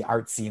of like the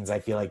art scenes, I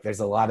feel like there's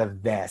a lot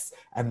of this,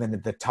 and then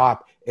at the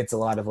top it's a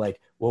lot of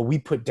like, well, we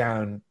put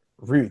down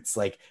roots,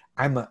 like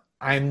I'm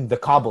the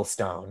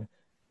cobblestone,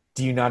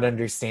 do you not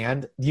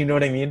understand? Do you know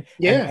what I mean?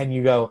 Yeah. And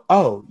you go,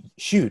 oh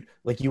shoot,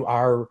 like you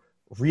are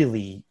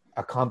really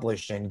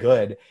accomplished and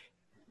good,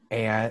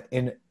 and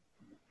in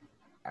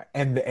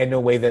a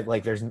way that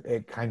like there's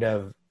it kind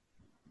of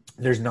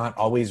there's not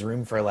always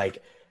room for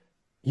like,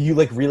 you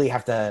like really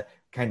have to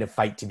kind of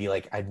fight to be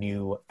like a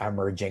new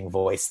emerging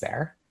voice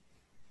there.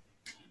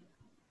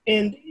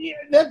 And yeah,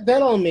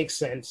 that all makes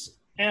sense.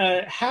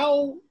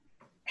 How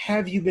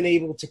have you been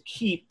able to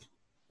keep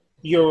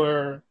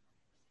your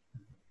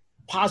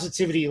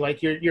positivity,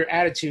 like your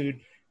attitude,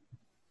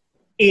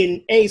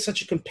 in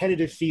such a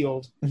competitive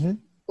field? Mm-hmm.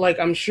 Like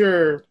I'm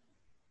sure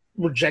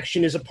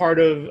rejection is a part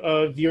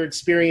of your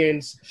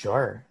experience.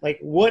 Sure. Like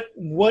what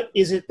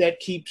is it that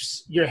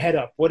keeps your head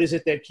up? What is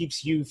it that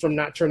keeps you from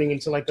not turning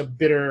into like a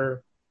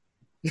bitter,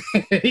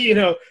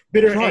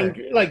 bitter Sure.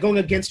 anger, like going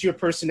against your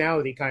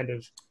personality, kind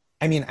of?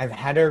 I mean, I've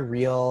had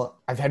real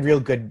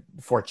good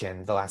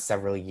fortune the last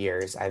several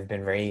years. I've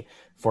been very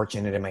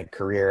fortunate in my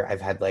career. I've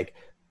had like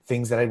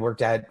things that I'd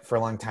worked at for a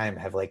long time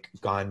have like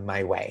gone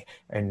my way,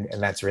 and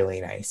that's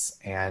really nice.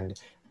 And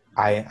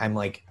I'm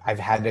like, I've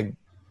had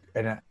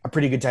a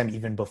pretty good time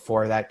even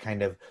before that,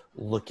 kind of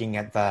looking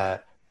at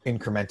the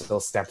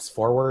incremental steps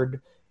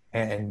forward,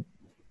 and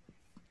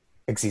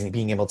excuse me,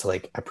 being able to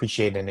like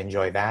appreciate and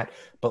enjoy that.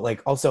 But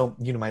like also,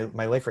 you know,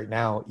 my life right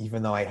now,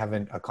 even though I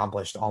haven't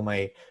accomplished all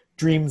my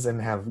dreams and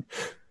have,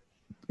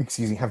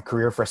 excuse me, have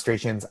career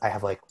frustrations, I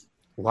have like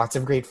lots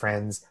of great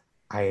friends.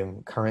 I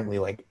am currently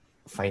like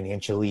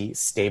financially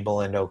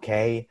stable and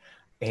okay,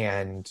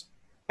 and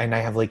I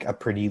have like a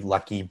pretty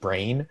lucky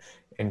brain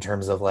in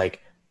terms of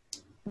like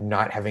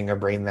not having a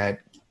brain that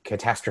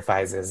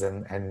catastrophizes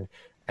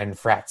and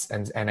frets,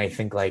 and I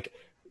think like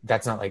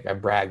that's not like a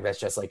brag, that's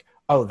just like,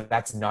 oh,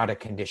 that's not a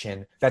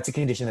condition, that's a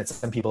condition that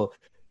some people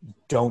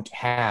don't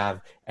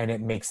have, and it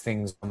makes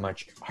things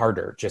much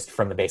harder just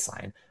from the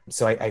baseline.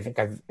 So I think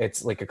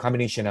it's like a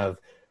combination of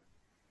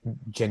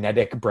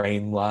genetic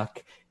brain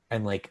luck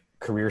and like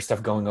career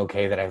stuff going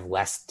okay, that I have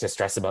less to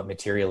stress about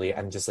materially,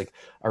 and just like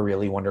a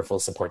really wonderful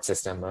support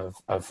system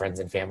of friends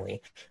and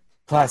family.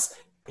 Plus,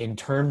 in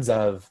terms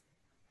of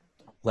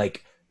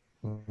like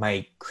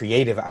my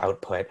creative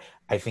output,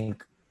 I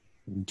think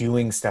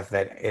doing stuff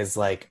that is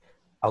like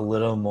a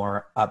little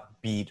more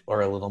upbeat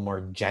or a little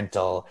more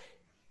gentle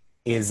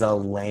is a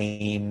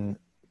lane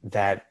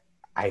that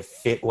I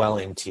fit well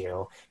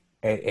into.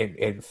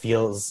 It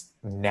feels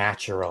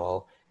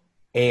natural,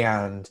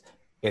 and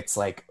it's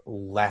like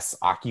less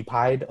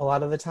occupied a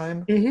lot of the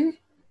time. Mm-hmm.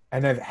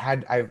 And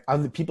I've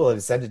other people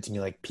have said it to me,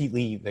 like Pete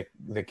Lee,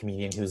 the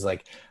comedian, who's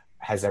like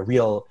has a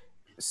real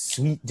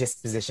sweet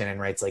disposition and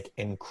writes like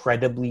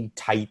incredibly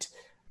tight,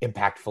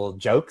 impactful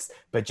jokes,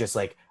 but just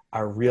like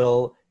a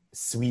real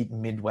sweet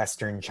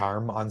Midwestern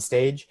charm on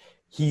stage.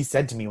 He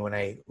said to me when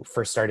I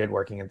first started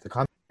working at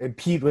the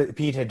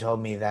Pete had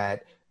told me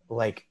that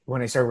like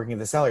when I started working at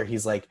the Cellar,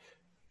 he's like,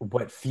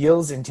 what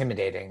feels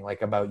intimidating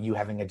like about you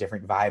having a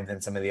different vibe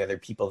than some of the other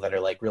people that are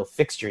like real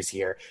fixtures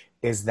here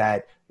is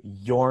that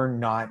you're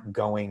not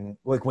going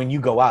like when you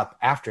go up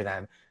after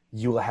them,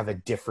 you will have a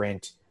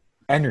different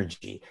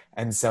energy.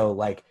 And so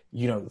like,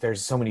 you know,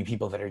 there's so many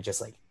people that are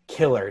just like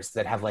killers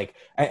that have like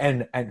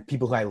and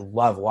people who I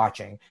love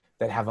watching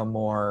that have a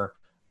more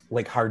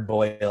like hard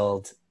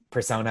boiled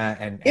persona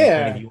and point of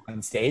Yeah. view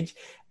on stage,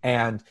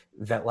 and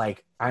that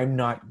like I'm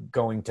not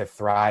going to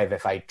thrive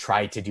if I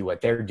try to do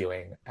what they're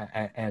doing,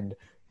 and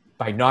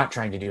by not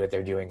trying to do what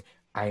they're doing,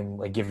 I'm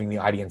like giving the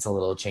audience a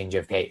little change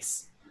of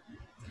pace,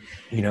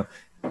 you know.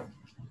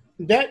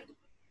 That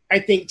I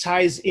think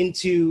ties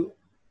into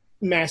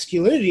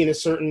masculinity in a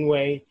certain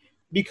way,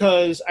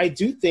 because I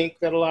do think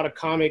that a lot of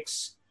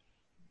comics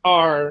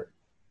are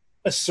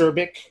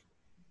acerbic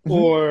Mm-hmm.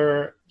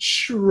 or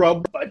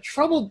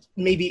troubled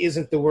maybe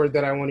isn't the word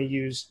that I want to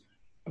use,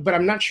 but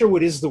I'm not sure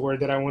what is the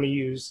word that I want to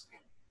use.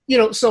 You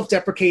know,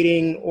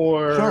 self-deprecating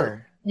or,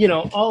 Sure. you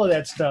know, all of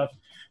that stuff.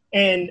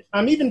 And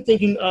I'm even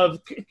thinking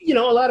of, you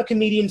know, a lot of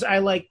comedians I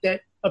like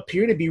that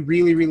appear to be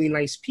really, really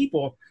nice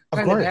people, Of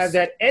kind of have course.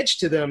 that edge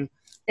to them.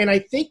 And I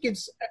think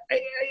it's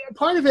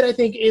part of it, I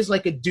think, is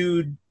like a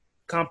dude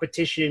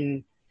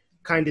competition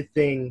kind of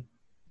thing.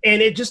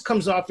 And it just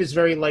comes off as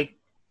very like,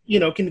 you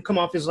know, can come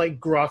off as like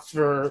gruff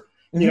or,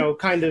 you Mm-hmm. know,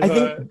 kind I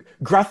of, think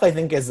gruff, I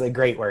think, is a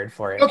great word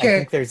for it. I okay,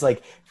 think there's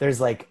like,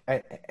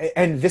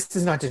 and this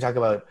is not to talk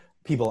about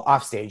people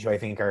off stage who I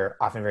think are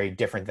often very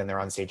different than their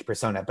on stage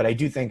persona, but I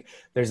do think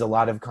there's a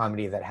lot of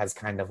comedy that has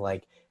kind of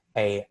like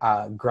a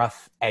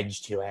gruff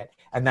edge to it.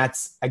 And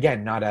that's,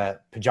 again, not a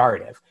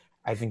pejorative.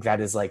 I think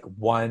that is like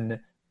one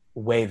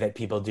way that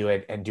people do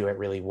it and do it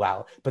really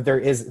well. But there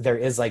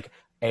is like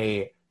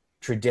a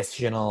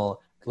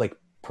traditional like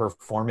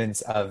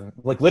performance of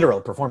like literal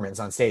performance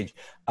on stage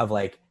of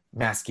like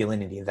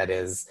masculinity that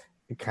is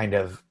kind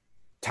of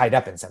tied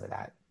up in some of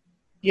that.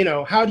 you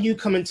know, how do you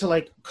come into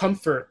like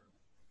comfort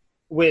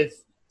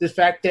with the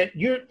fact that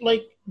you're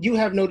like, you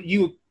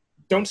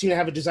don't seem to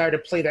have a desire to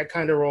play that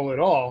kind of role at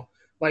all.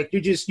 Like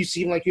you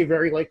seem like you're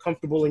very like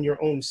comfortable in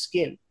your own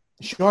skin.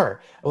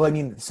 Sure. Well, I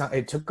mean,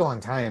 it took a long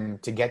time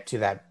to get to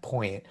that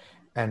point,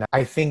 and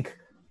I think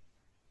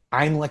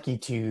I'm lucky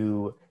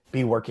to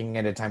be working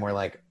at a time where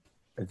like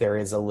there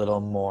is a little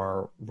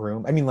more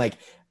room. I mean, like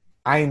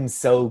I'm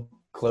so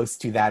close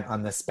to that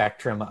on the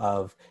spectrum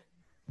of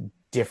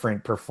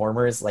different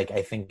performers. Like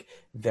I think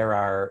there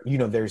are, you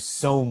know, there's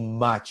so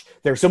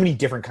many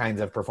different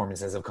kinds of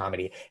performances of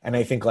comedy. And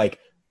I think like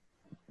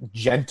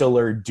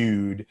gentler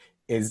dude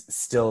is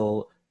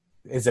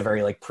a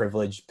very like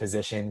privileged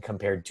position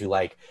compared to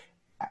like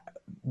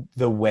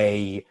the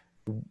way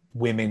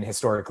women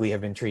historically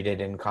have been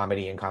treated in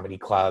comedy and comedy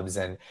clubs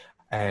and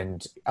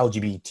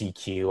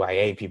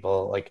LGBTQIA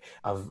people like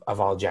of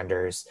all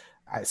genders.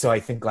 So I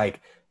think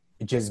like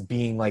just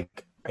being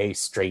like a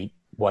straight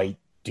white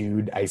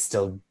dude, I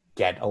still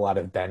get a lot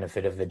of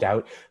benefit of the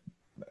doubt.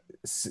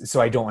 So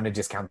I don't want to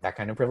discount that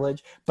kind of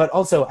privilege. But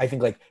also, I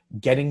think like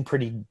getting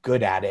pretty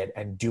good at it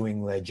and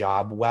doing the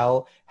job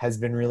well has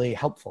been really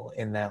helpful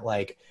in that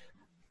like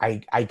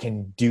I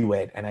can do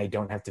it and I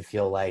don't have to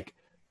feel like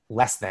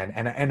less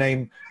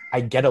than. I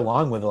get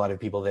along with a lot of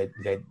people that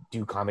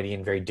do comedy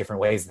in very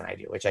different ways than I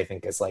do, which I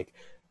think is like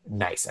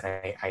nice.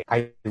 And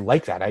I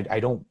like that. I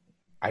don't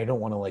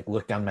want to like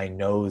look down my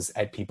nose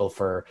at people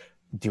for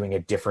doing a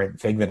different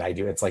thing than I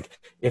do. It's like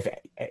if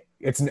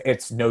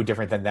it's no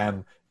different than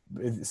them,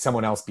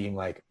 someone else being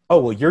like, oh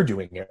well, you're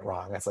doing it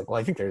wrong. That's like, well,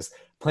 I think there's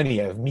plenty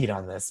of meat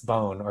on this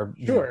bone, or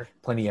you know, Sure.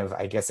 plenty of,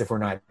 I guess if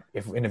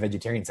in a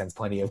vegetarian sense,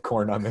 plenty of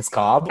corn on this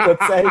cob,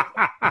 let's say,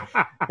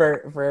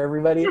 for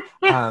everybody.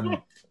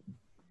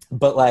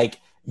 But like,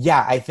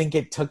 yeah, I think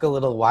it took a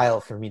little while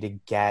for me to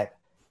get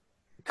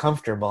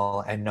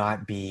comfortable and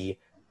not be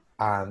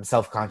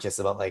self-conscious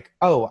about like,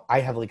 oh,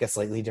 I have like a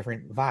slightly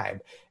different vibe.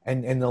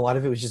 And a lot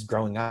of it was just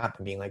growing up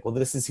and being like, well,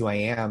 this is who I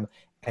am.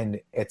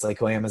 And it's like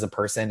who I am as a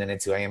person, and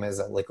it's who I am as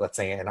a, like, let's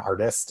say an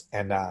artist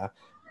and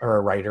or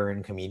a writer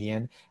and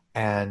comedian.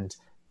 And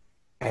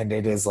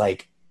it is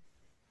like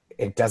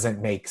it doesn't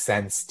make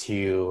sense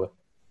to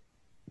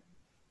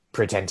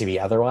pretend to be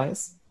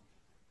otherwise.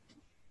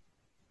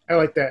 I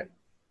like that.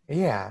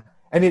 Yeah.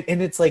 And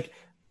it's like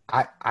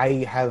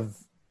I have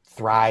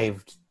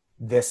thrived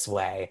this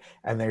way,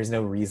 and there's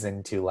no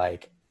reason to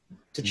like,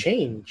 To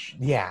change.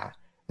 yeah,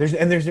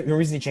 there's no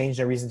reason to change,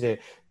 no reason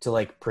to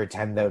like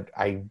pretend that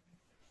I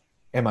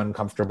am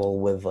uncomfortable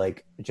with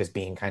like just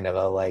being kind of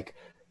a like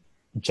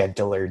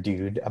gentler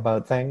dude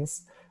about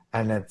things.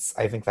 And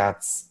I think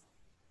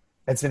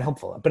it's been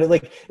helpful. But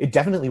it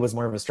definitely was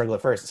more of a struggle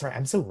at first. Sorry,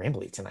 I'm so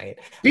rambly tonight.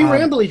 Be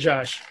rambly,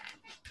 Josh.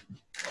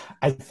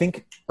 I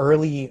think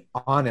early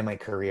on in my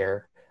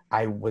career,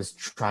 I was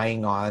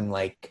trying on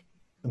like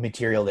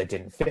material that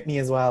didn't fit me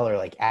as well, or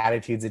like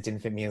attitudes that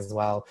didn't fit me as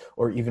well.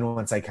 Or even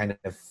once I kind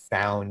of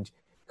found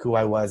who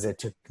I was, it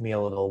took me a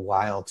little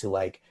while to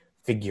like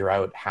figure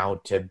out how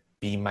to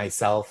be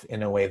myself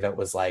in a way that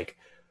was like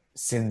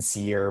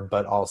sincere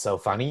but also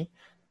funny.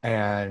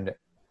 And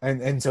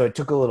so it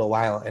took a little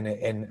while,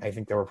 and I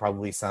think there were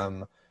probably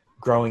some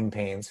growing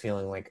pains,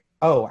 feeling like,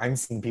 oh, I'm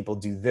seeing people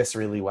do this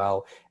really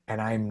well, and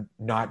I'm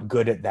not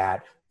good at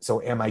that.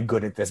 So am I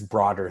good at this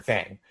broader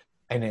thing?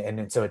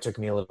 So it took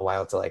me a little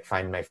while to like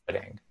find my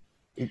footing.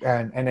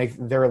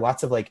 There are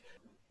lots of like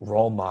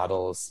role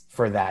models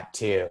for that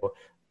too,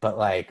 but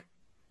like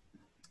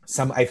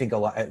I think a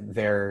lot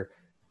there,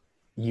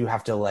 you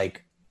have to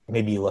like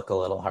maybe look a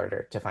little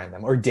harder to find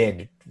them, or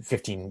did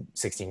 15,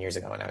 16 years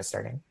ago when I was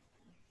starting.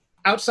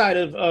 Outside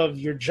of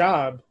your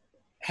job,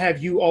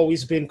 have you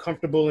always been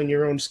comfortable in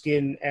your own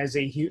skin as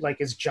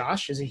as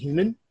Josh, as a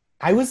human?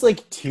 I was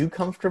like too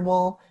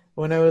comfortable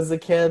when I was a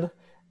kid,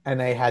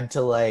 and I had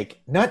to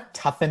like not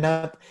toughen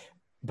up,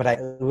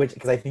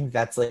 because I think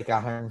that's like a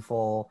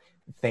harmful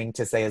thing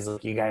to say, is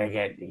like you gotta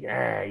get you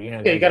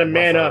gotta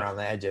man up around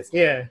the edges.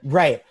 Yeah,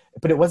 right.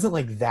 But it wasn't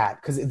like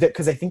that,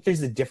 because I think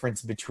there's a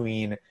difference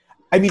between,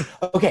 I mean,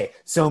 okay,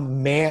 so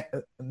man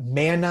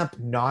up,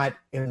 not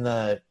in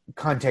the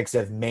context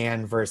of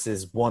man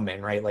versus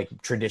woman, right? Like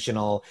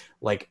traditional,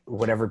 like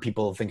whatever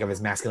people think of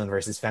as masculine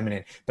versus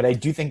feminine. But I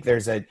do think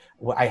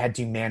I had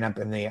to man up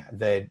in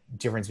the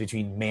difference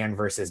between man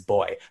versus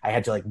boy. I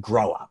had to like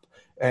grow up,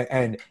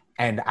 and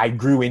I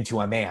grew into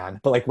a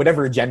man, but like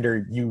whatever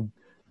gender you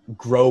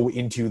grow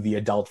into the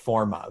adult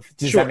form of.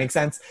 Does that make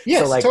sense?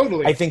 Yes, so like,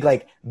 totally. I think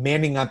like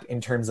manning up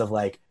in terms of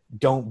like,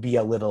 don't be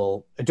a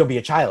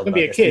child, don't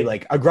be a kid, be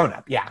like a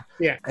grown-up. Yeah.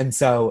 And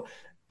so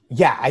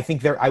yeah, I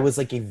think I was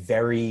like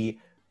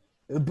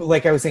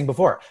like I was saying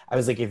before, I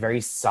was like a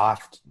very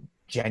soft,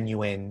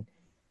 genuine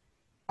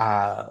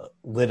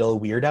little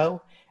weirdo,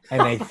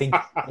 and I think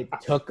it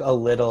took a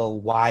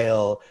little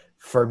while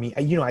for me,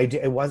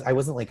 I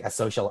wasn't like a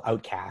social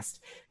outcast.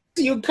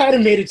 You kind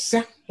of made it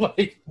sound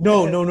like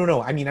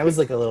no. I mean, I was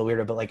like a little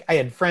weirdo, but like I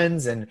had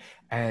friends and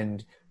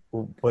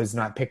was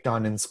not picked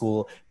on in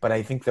school. But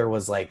I think there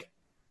was like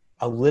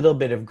a little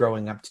bit of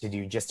growing up to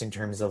do, just in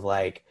terms of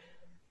like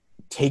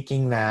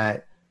taking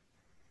that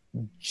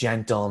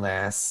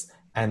gentleness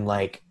and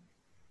like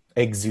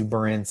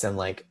exuberance and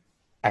like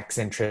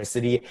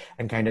eccentricity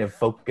and kind of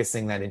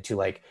focusing that into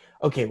like,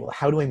 okay, well,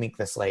 how do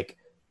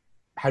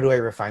I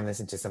refine this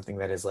into something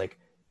that is like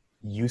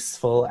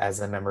useful as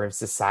a member of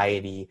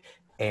society,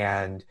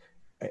 and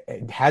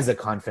has a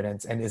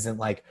confidence, and isn't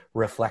like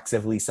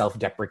reflexively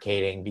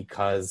self-deprecating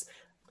because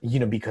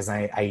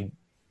I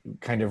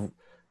kind of,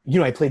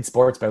 I played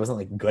sports, but I wasn't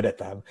like good at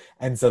them.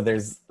 And so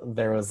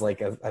there was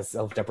like a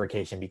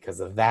self-deprecation because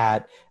of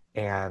that.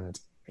 And,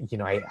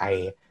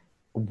 I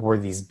wore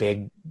these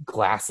big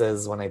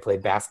glasses when I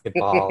played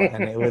basketball,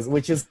 and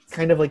which is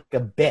kind of like a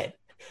bit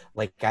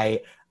like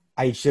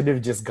I should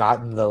have just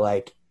gotten the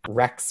like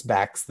rec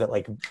specs that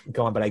like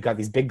go on, but I got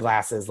these big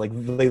glasses, like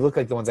they look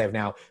like the ones I have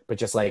now, but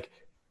just like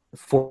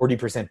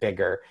 40%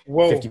 bigger,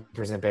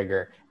 50%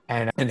 bigger,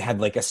 and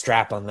had like a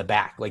strap on the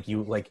back,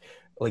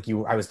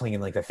 I was playing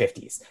in like the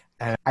 50s.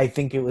 And I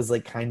think it was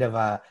like kind of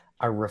a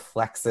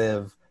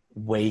reflexive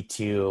way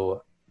to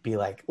be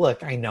like,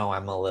 look, I know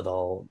I'm a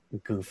little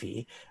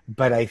goofy,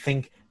 but I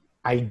think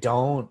I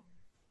don't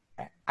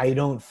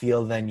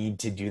feel the need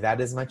to do that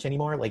as much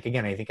anymore. Like,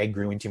 again, I think I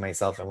grew into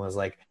myself and was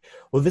like,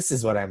 well, this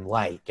is what I'm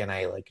like. And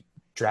I like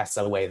dress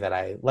a way that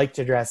I like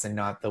to dress, and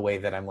not the way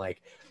that I'm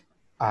like,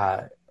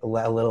 a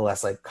little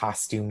less like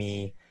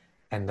costumey,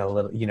 and a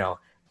little,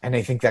 and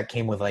I think that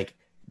came with like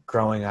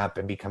growing up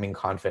and becoming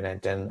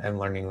confident, and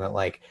learning that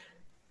like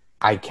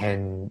I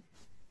can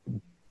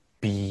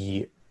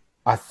be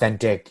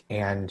authentic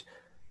and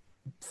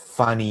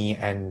funny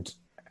and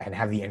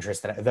have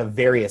the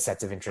various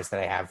sets of interests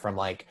that I have, from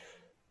like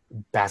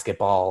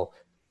basketball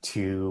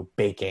to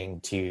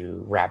baking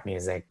to rap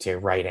music to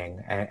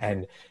writing,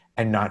 and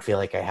not feel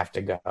like I have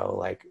to go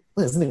like,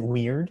 well, isn't it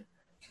weird?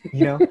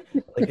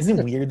 Like, isn't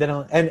it weird that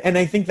and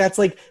I think that's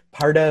like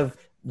part of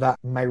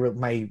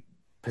my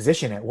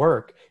position at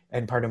work,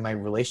 and part of my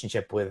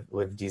relationship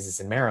with Jesus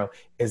and Marrow,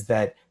 is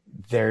that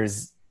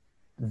there's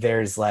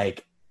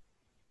like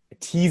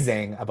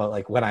teasing about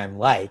like what I'm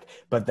like,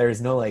 but there's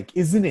no like,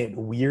 isn't it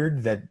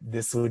weird that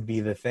this would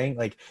be the thing?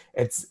 Like,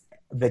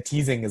 the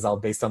teasing is all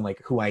based on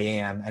like who I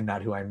am and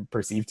not who I'm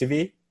perceived to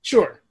be.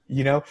 Sure.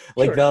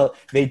 Like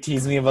they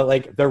tease me about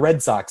like the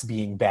Red Sox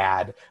being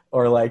bad,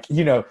 or like,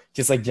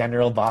 just like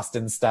general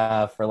Boston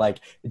stuff, or like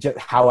just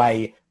how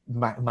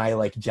my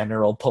like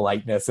general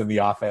politeness in the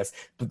office.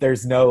 But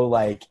there's no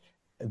like,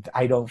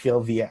 I don't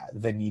feel the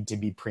need to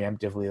be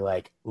preemptively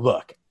like,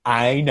 look,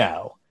 I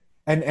know.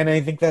 And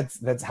I think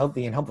that's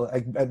healthy and helpful,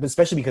 like,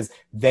 especially because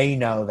they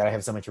know that I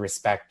have so much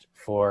respect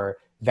for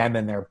them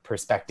and their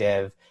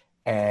perspective,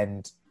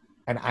 and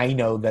I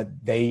know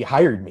that they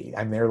hired me.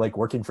 I'm there like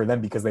working for them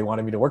because they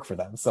wanted me to work for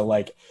them. So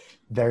like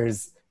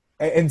there's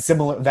and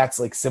similar that's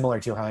like similar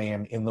to how I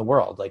am in the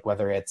world, like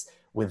whether it's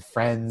with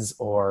friends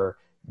or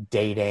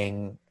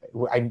dating.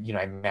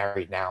 I'm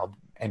married now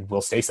and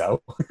will stay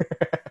so.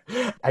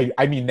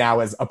 I mean now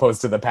as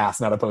opposed to the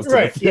past, not opposed to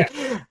Right. the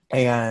Yeah.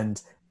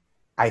 and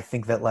I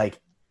think that like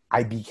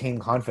I became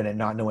confident,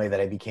 not in a way that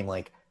I became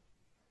like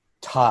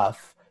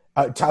tough,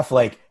 tough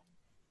like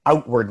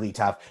outwardly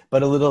tough,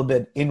 but a little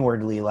bit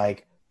inwardly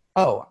like,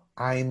 oh,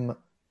 I'm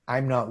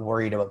not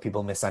worried about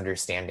people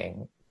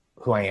misunderstanding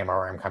who I am or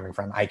where I'm coming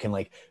from. I can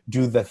like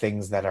do the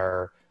things that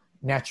are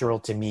natural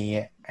to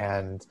me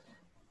and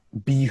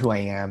be who I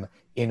am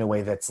in a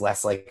way that's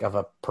less like of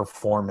a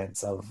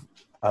performance of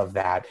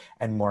that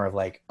and more of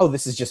like, oh,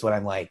 this is just what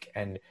I'm like,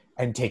 and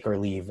take or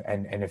leave.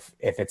 And if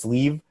it's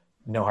leave,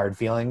 no hard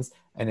feelings.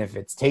 And if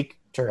it's take,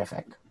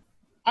 terrific.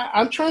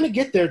 I'm trying to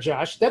get there,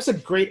 Josh. That's a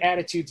great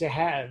attitude to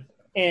have.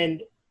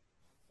 And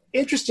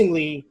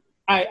interestingly,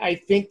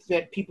 I think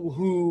that people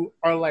who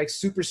are like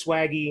super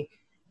swaggy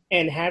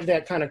and have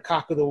that kind of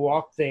cock of the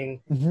walk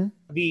thing, Mm-hmm.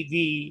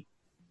 the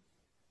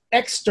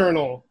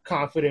external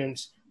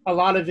confidence, a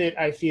lot of it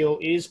I feel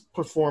is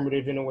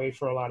performative in a way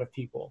for a lot of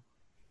people.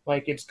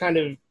 Like it's kind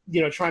of,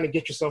 trying to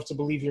get yourself to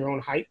believe your own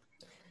hype.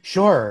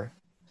 Sure.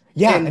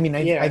 Yeah, I And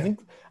mean, yeah,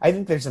 I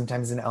think there's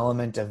sometimes an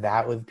element of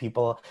that with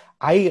people.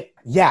 I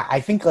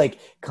think like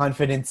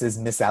confidence is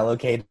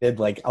misallocated.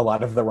 Like a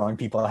lot of the wrong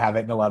people have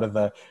it, and a lot of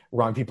the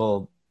wrong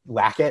people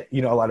lack it.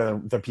 A lot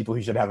of the people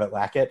who should have it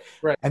lack it,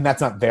 right. and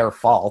that's not their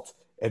fault.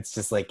 It's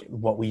just like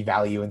what we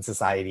value in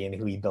society and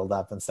who we build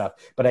up and stuff.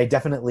 But I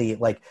definitely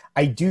like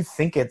I do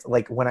think it's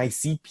like when I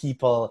see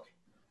people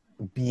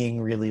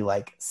being really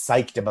like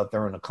psyched about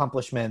their own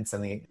accomplishments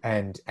and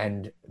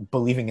and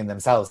believing in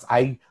themselves,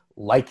 I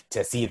like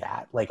to see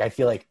that. Like I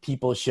feel like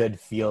people should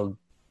feel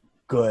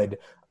good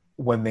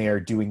when they are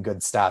doing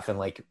good stuff, and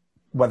like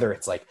whether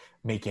it's like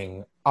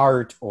making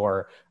art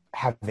or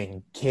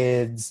having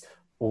kids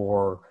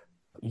or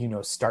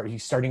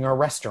starting a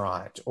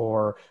restaurant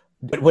or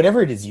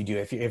whatever it is you do.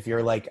 If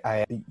you're like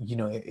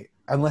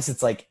unless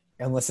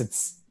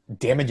it's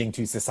damaging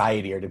to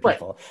society or to Right.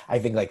 people, I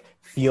think like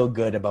feel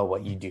good about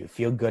what you do,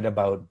 feel good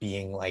about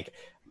being like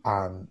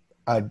um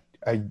a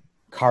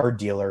car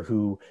dealer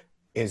who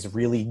is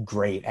really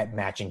great at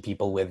matching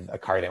people with a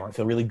car they want,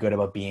 feel really good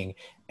about being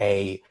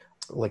a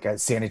a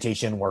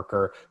sanitation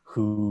worker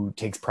who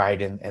takes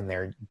pride in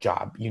their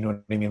job, you know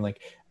what I mean,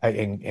 like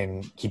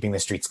in keeping the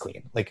streets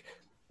clean, like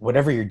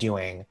whatever you're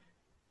doing.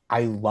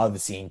 I love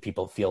seeing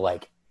people feel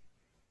like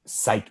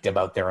psyched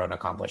about their own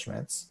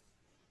accomplishments.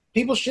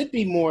 People should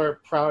be more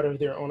proud of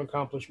their own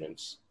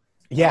accomplishments.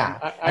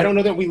 Yeah. I don't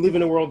know that we live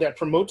in a world that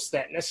promotes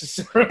that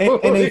necessarily.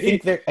 And I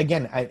think there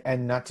again,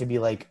 and not to be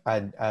like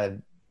a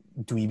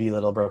dweeby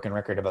little broken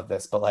record about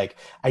this, but like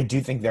I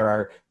do think there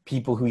are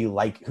people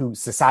who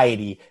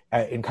society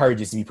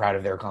encourages to be proud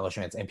of their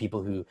accomplishments, and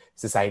people who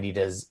society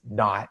does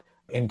not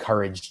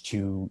encourage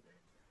to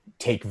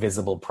take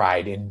visible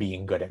pride in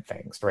being good at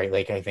things, right?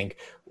 Like I think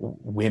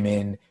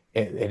women,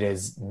 it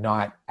is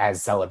not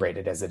as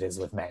celebrated as it is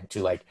with men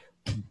to like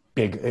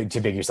big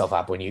yourself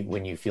up when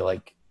you feel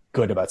like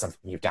good about something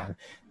you've done.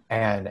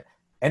 And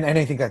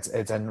I think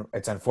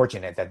it's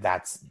unfortunate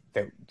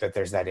that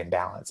there's that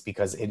imbalance,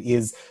 because it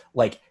is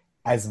like,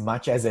 as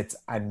much as it's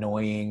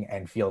annoying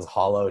and feels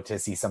hollow to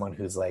see someone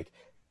who's like,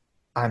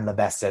 I'm the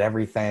best at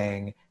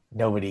everything,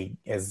 nobody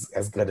is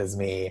as good as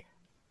me,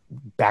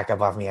 back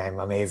up off me, I'm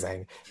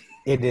amazing.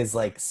 It is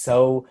like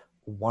so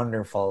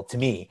wonderful to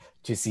me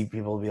to see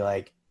people be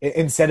like,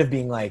 instead of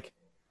being like,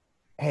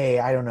 hey,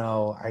 I don't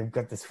know, I've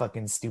got this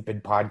fucking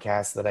stupid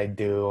podcast that I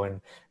do,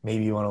 and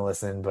maybe you want to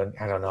listen, but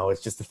I don't know,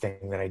 it's just a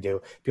thing that I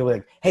do. People are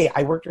like, hey,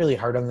 I worked really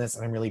hard on this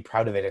and I'm really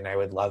proud of it, and I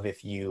would love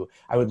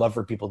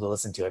for people to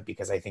listen to it,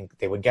 because I think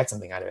they would get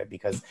something out of it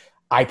because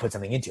I put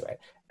something into it.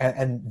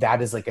 And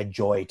that is like a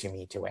joy to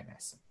me to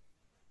witness.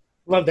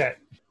 Love that.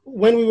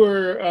 When we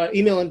were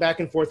emailing back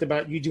and forth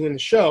about you doing the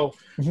show,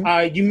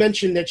 you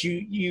mentioned that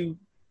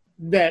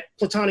that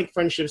platonic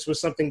friendships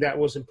was something that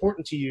was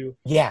important to you.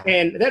 Yeah.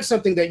 And that's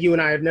something that you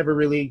and I have never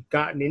really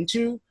gotten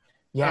into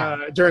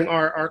during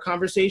our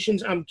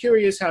conversations. I'm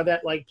curious how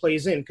that like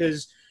plays in,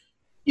 because,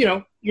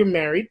 you're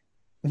married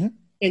and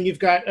you've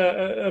got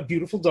a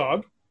beautiful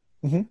dog.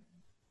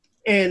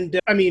 And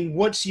I mean,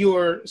 what's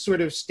your sort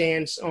of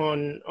stance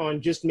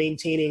on just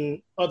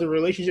maintaining other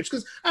relationships?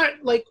 Because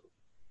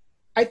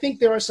I think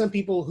there are some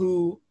people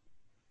who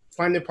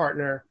find their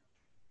partner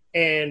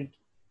and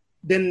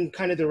then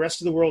kind of the rest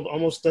of the world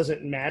almost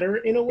doesn't matter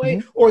in a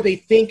way, or they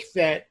think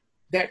that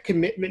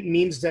commitment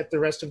means that the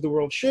rest of the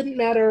world shouldn't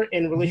matter,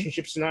 and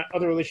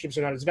other relationships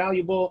are not as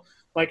valuable.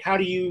 Like, how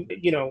do you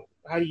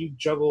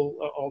juggle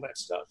all that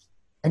stuff?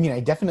 I mean, I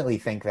definitely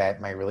think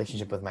that my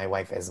relationship with my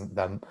wife is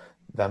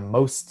the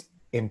most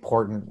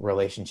important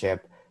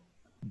relationship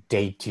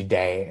day to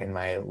day in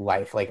my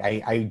life. Like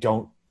I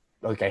don't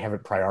like I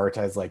haven't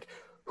prioritized like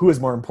who is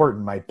more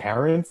important, my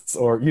parents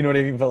or you know what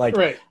I mean? But like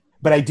Right.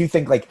 but I do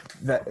think like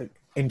the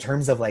in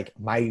terms of like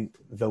my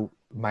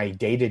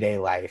day-to-day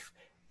life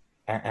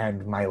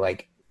and my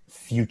like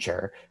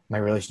future, my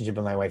relationship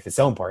with my wife is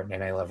so important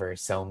and I love her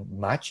so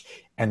much.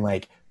 And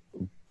like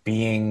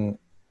being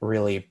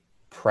really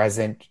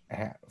present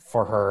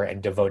for her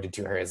and devoted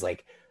to her is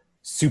like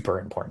super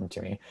important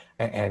to me.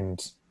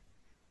 And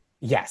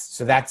yes,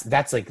 so that's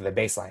like the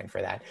baseline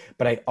for that.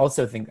 But I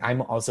also think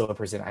I'm also a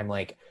person, I'm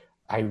like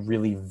I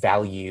really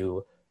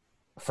value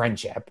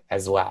friendship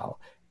as well.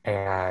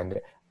 And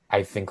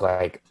I think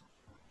like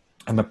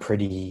I'm a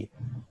pretty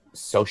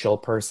social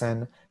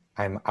person.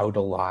 I'm out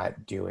a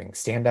lot doing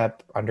stand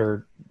up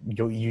under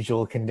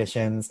usual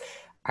conditions.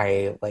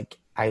 I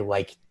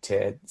like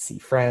to see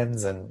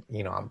friends and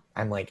you know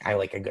I'm like I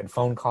like a good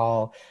phone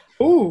call.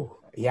 Ooh,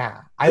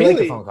 Yeah, I like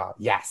a phone really? call.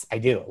 Yes, I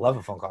do. Love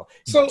a phone call.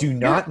 So Do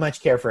not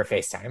much care for a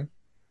FaceTime.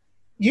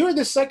 you're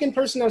the second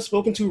person I've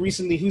spoken to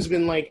recently who's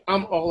been like,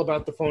 I'm all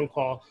about the phone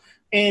call.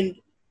 And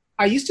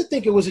I used to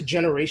think it was a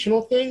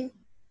generational thing.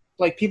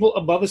 Like people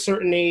above a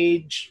certain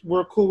age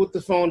were cool with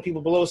the phone,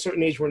 people below a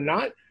certain age were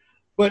not.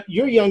 But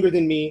you're younger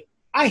than me.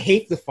 I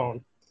hate the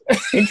phone.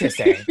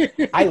 Interesting.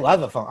 I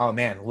love a phone. Oh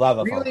man, love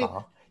a phone Really,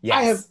 call.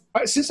 I have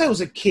Yes. since I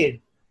was a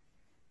kid.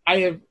 I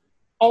have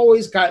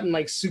always gotten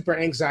like super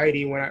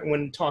anxiety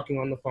when talking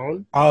on the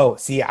phone. Oh,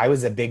 see, I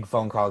was a big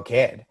phone call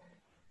kid.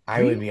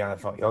 I would Really? be on the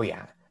phone. Oh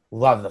yeah,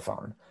 love the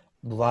phone.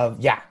 Love,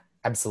 yeah,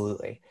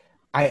 absolutely.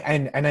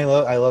 And I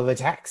love a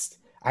text.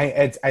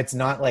 It's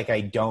not like I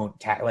don't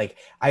like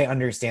I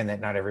understand that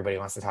not everybody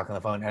wants to talk on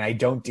the phone, and I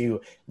don't do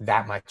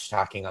that much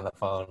talking on the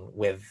phone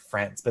with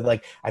friends. But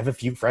like I have a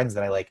few friends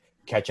that I like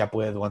catch up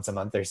with once a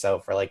month or so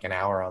for like an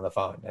hour on the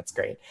phone. That's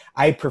great.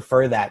 I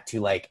prefer that to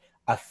like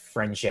a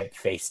friendship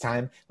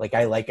FaceTime. Like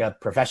I like a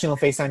professional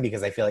FaceTime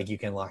because I feel like you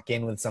can lock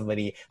in with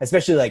somebody,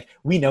 especially like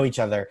we know each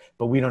other,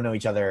 but we don't know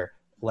each other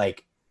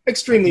like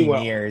Extremely 15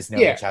 well. years know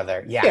Yeah, each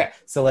other. Yeah. yeah.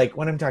 So like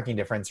when I'm talking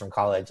to friends from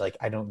college, like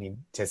I don't need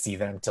to see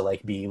them to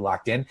like be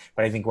locked in,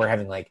 but I think we're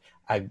having like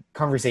a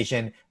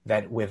conversation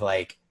that with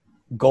like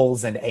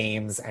goals and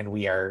aims and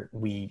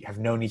we have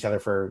known each other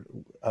for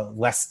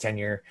less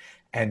tenure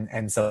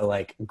and so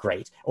like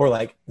great. Or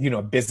like, you know,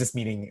 a business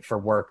meeting for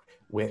work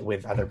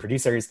with other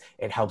producers,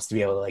 it helps to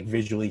be able to like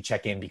visually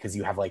check in because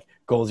you have like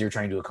goals you're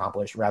trying to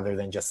accomplish rather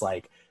than just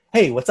like,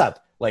 hey, what's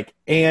up? Like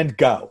and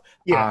go.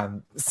 Yeah.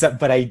 So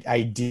but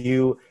I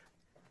do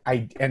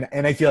and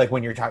I feel like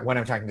when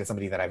I'm talking to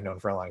somebody that I've known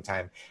for a long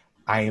time,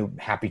 I'm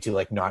happy to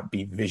like not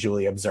be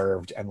visually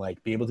observed and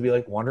like be able to be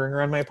like wandering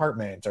around my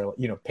apartment or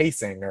you know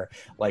pacing or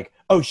like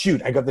oh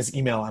shoot I got this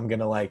email I'm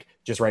gonna like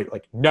just write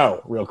like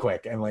no real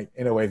quick and like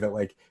in a way that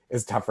like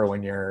is tougher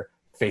when you're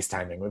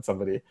FaceTiming with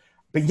somebody.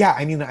 But yeah,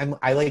 I mean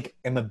I like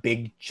am a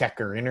big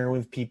checker inner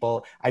with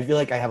people. I feel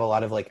like I have a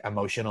lot of like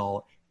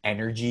emotional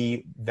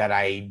energy that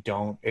I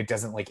don't it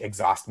doesn't like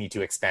exhaust me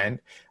to expend.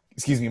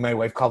 Excuse me, my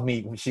wife called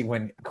me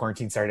when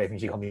quarantine started, I think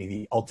she called me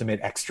the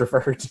ultimate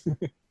extrovert.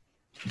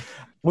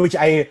 Which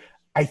I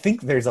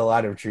think there's a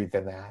lot of truth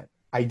in that.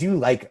 I do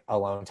like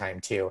alone time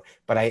too,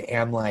 but I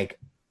am like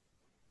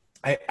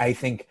I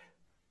think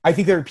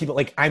there are people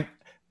like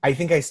I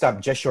think I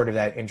stopped just short of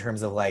that in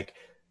terms of like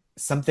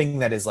something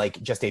that is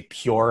like just a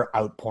pure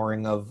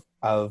outpouring of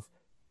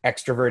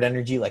extrovert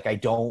energy. Like I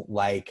don't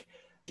like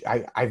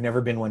I've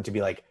never been one to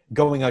be like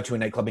going out to a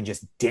nightclub and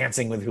just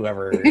dancing with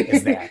whoever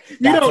is there. you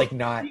That's don't like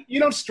not you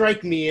don't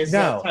strike me as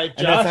that no, type,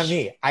 and that's not Josh.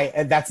 me.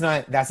 I that's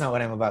not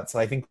what I'm about. So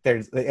I think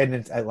there's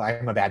and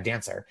I'm a bad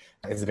dancer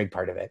is a big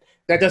part of it.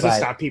 That doesn't But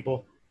stop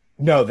people.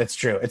 no, that's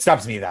true. It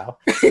stops me though.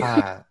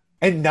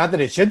 And not that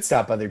it should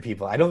stop other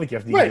people. I don't think you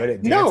have to be Right. good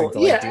at dancing No, to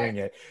like yeah. doing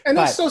it. And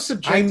that's But so I'm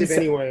subjective so,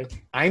 anyway.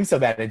 I'm so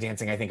bad at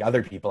dancing. I think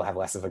other people have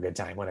less of a good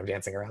time when I'm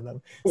dancing around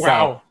them. So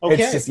Wow.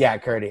 it's Okay. just yeah,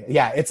 Curdy.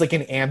 Yeah, it's like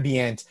an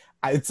ambient.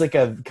 It's like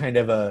a kind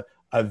of a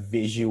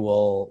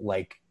visual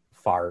like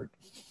fart.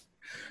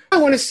 I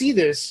want to see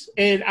this,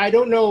 and I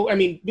don't know. I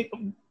mean,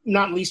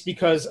 not least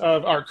because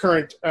of our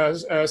current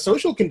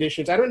social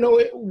conditions. I don't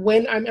know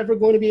when I'm ever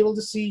going to be able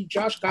to see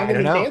Josh I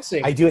don't Gondelman know. I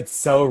dancing. do it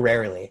so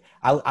rarely.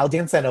 I'll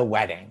dance at a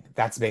wedding.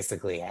 That's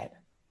basically it.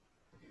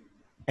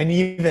 And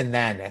even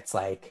then, it's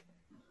like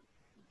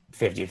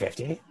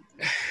 50-50.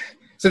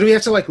 So do we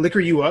have to like liquor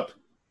you up?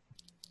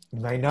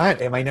 Might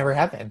not. It might never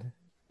happen.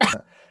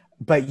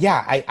 But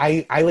yeah,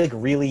 I like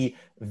really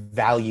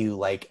value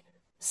like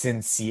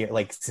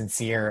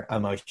sincere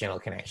emotional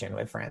connection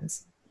with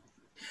friends.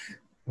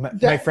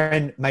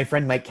 That My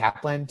friend Mike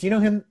Kaplan. Do you know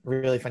him?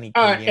 Really funny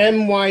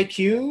comedian.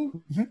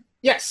 MYQ. Mhm.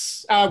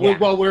 Yes. Yeah.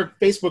 We're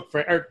Facebook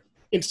friends or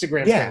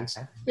Instagram Yeah.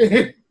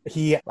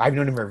 friends. I've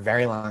known him for a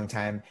very long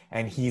time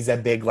and he's a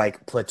big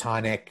like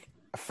platonic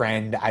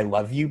friend I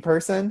love you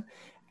person.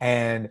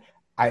 And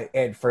I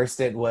at first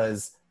it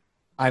was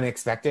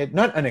unexpected,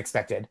 not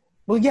unexpected.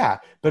 Well, yeah,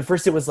 but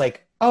first it was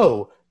like,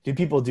 "Oh, do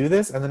people do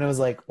this?" And then it was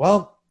like,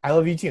 "Well, I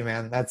love you too,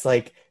 man." That's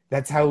like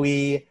that's how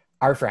we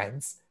Our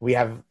friends. We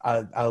have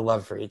a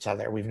love for each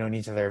other. We've known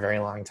each other a very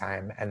long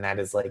time, and that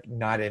is like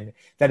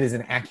that is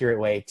an accurate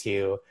way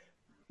to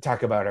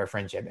talk about our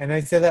friendship. And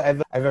I say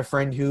that I have a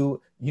friend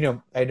who, I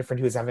had a friend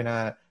who was having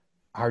a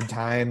hard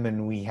time,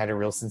 and we had a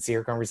real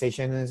sincere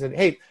conversation, and I said,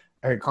 hey,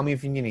 all right, call me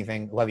if you need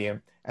anything. Love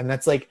you. And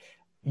that's like,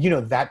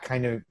 that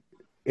kind of,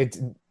 it's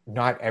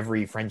not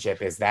every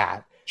friendship is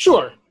that.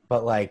 Sure.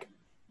 But like,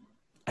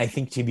 I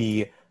think to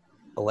be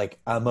like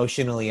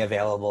emotionally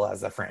available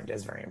as a friend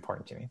is very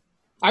important to me.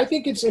 I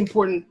think it's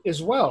important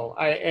as well.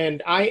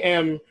 I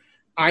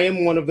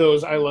am one of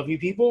those I love you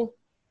people.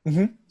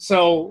 Mm-hmm.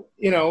 So,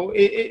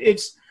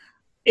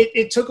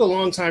 it took a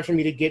long time for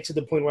me to get to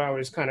the point where I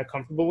was kind of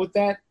comfortable with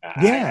that.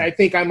 Yeah. I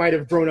think I might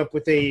have grown up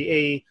with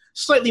a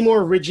slightly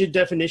more rigid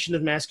definition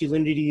of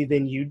masculinity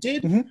than you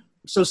did. Mm-hmm.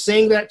 So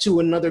saying that to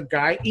another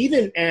guy,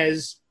 even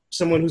as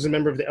someone who's a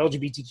member of the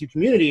LGBTQ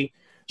community,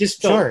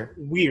 just felt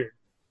weird.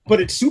 But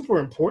it's super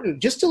important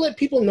just to let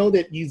people know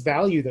that you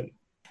value them.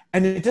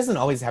 And it doesn't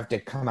always have to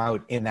come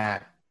out in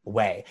that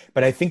way.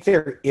 But I think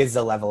there is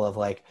a level of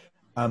like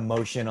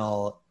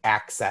emotional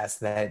access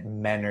that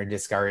men are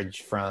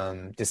discouraged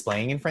from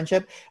displaying in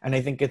friendship. And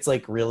I think it's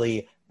like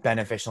really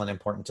beneficial and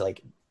important to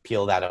like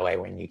peel that away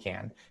when you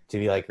can, to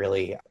be like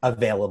really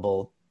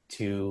available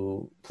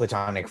to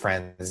platonic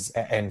friends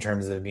in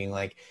terms of being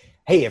like,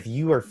 hey, if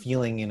you are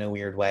feeling in a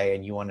weird way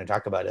and you want to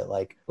talk about it,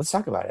 like, let's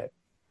talk about it.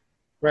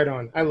 Right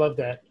on. I love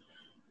that.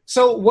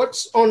 So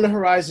what's on the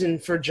horizon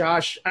for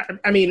Josh?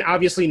 I mean,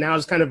 obviously now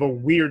is kind of a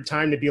weird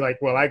time to be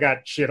like, well, I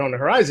got shit on the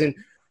horizon,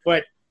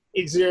 but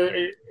is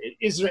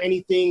there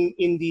anything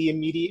in the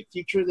immediate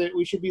future that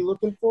we should be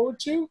looking forward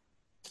to?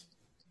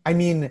 I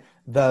mean,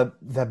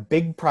 the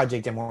big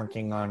project I'm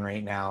working on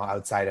right now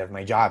outside of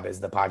my job is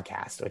the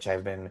podcast, which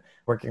I've been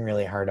working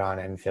really hard on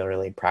and feel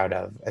really proud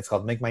of. It's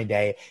called Make My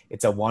Day.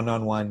 It's a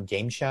one-on-one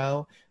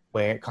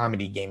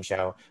comedy game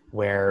show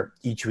where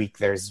each week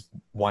there's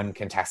one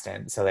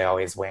contestant, so they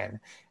always win.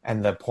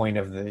 And the point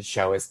of the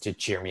show is to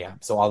cheer me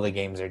up. So all the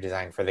games are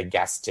designed for the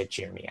guests to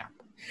cheer me up.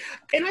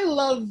 And I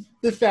love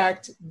the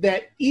fact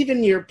that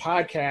even your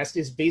podcast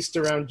is based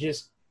around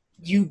just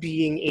you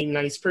being a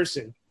nice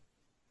person.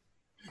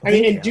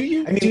 Do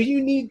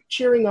you need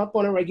cheering up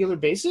on a regular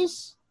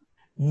basis?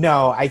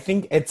 No, I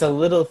think it's a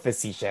little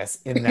facetious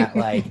in that,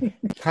 like,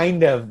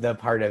 kind of the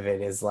part of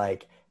it is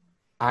like,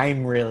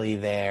 I'm really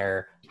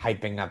there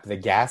hyping up the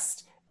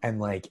guest, and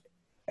like,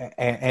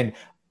 and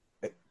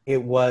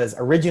it was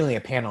originally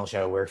a panel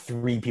show where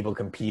 3 people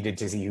competed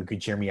to see who could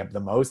cheer me up the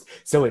most.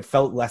 So it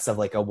felt less of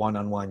like a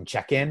one-on-one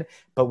check-in,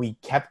 but we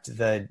kept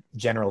the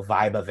general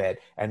vibe of it.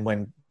 And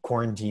when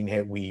quarantine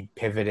hit, we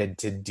pivoted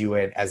to do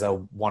it as a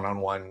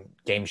one-on-one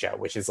game show,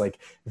 which is like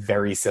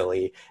very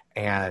silly,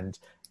 and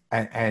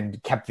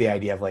kept the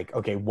idea of like,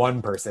 okay,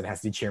 one person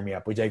has to cheer me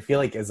up, which I feel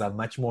like is a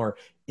much more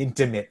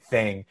intimate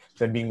thing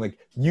than being like,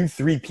 you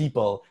 3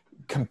 people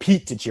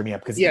compete to cheer me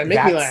up, because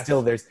that's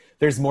still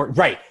there's more,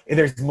 right,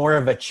 there's more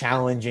of a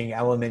challenging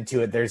element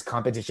to it. There's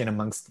competition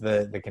amongst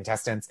the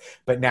contestants,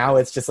 but now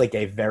it's just like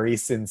a very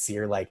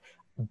sincere, like,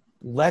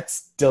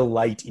 let's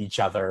delight each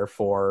other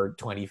for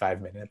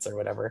 25 minutes or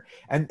whatever.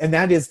 And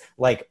that is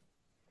like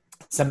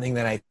something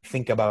that I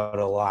think about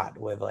a lot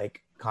with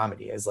like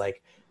comedy, is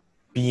like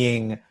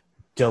being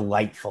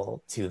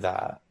delightful to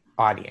the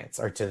audience,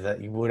 or to the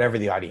whatever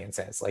the audience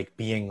is, like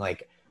being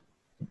like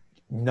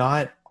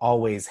not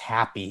always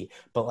happy,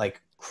 but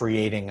like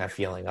creating a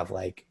feeling of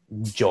like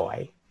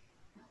joy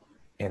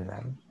in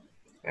them.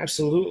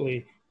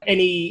 Absolutely.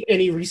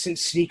 Any recent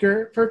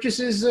sneaker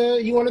purchases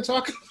you want to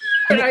talk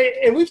about?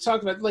 And we've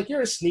talked about, like,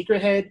 you're a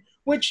sneakerhead,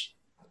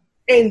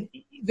 and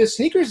the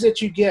sneakers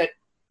that you get,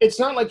 it's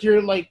not like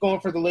you're like going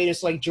for the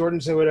latest like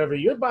Jordans or whatever.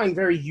 You're buying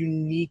very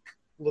unique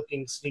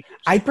looking sneakers.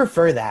 I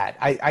prefer that.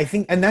 I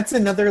think, and that's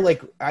another,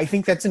 like, I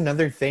think that's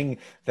another thing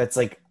that's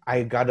like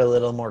I got a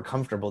little more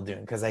comfortable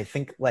doing, because I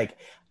think like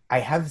I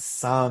have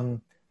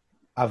some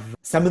of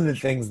the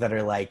things that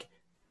are like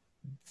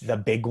the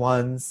big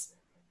ones.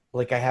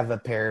 Like I have a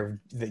pair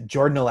of the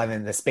Jordan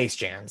 11, the Space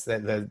Jams,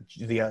 the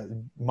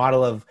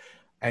model of,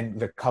 and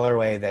the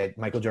colorway that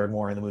Michael Jordan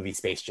wore in the movie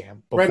Space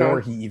Jam,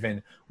 before he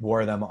even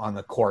wore them on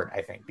the court,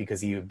 I think,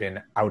 because he had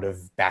been out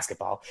of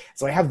basketball.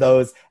 So I have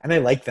those and I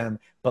like them,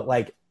 but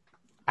like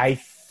I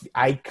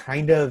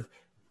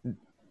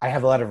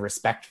have a lot of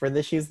respect for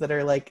the shoes that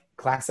are like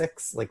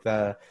classics,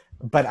 but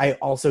I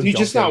also Do you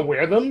just not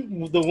wear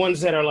them? The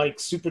ones that are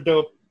like super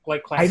dope,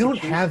 like classic I don't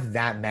shoes? have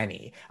that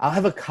many. I'll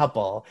have a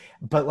couple,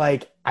 but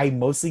like I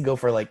mostly go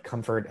for like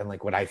comfort and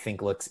like what I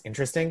think looks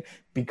interesting,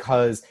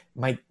 because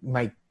my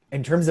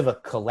in terms of a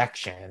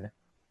collection,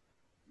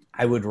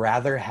 I would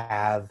rather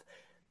have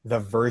the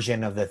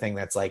version of the thing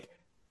that's like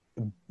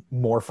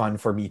more fun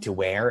for me to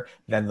wear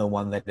than the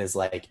one that is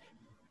like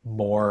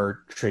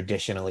more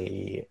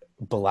traditionally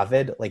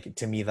beloved. Like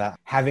to me, the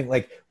having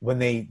like when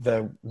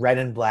the red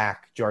and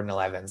black Jordan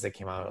 11s that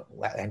came out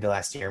end of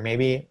last year,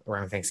 maybe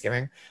around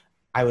Thanksgiving,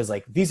 I was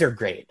like, these are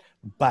great,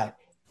 but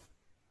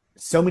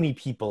so many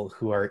people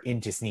who are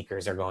into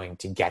sneakers are going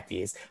to get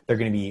these. They're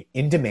going to be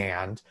in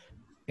demand.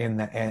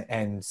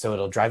 and so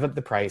it'll drive up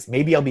the price.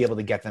 Maybe I'll be able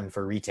to get them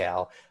for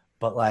retail,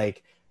 but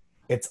like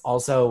it's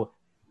also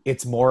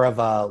it's more of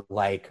a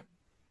like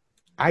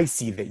I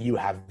see that you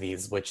have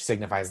these, which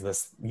signifies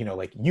this,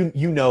 like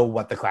you know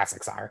what the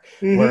classics are.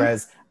 Mm-hmm.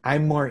 Whereas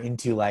I'm more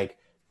into like,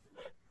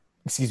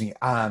 excuse me,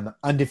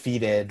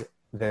 Undefeated,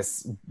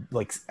 this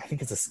like I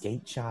think it's a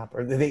skate shop,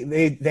 or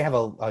they have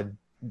a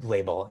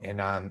label in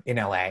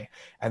LA,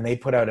 and they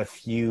put out a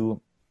few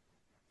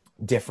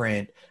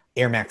different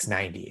Air Max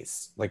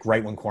 90s, like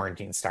right when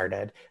quarantine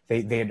started.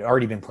 They had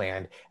already been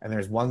planned, and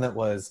there's one that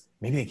was,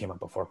 maybe they came up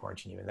before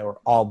quarantine even, they were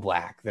all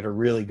black that are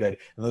really good,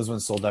 and those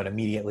ones sold out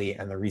immediately,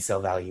 and the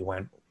resale value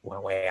went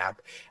way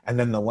up. And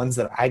then the ones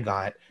that I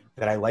got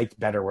that I liked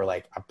better were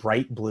like a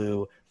bright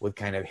blue with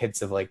kind of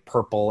hits of like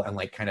purple and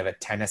like kind of a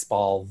tennis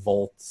ball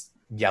volt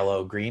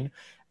yellow green.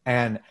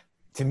 And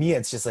to me,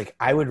 it's just like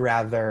I would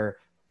rather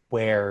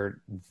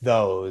wear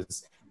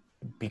those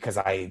because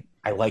I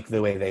like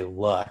the way they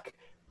look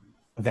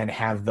than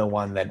have the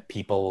one that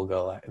people will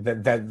go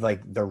that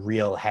like the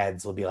real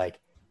heads will be like,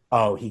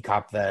 oh, he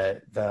copped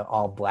the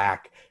all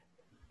black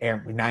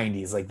Air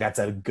 90s, like that's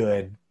a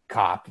good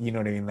cop, you know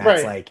what I mean?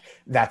 Right.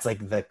 That's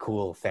like the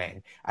cool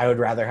thing. I would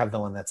rather have the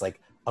one that's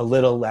like a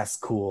little less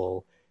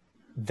cool,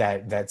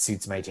 that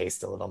suits my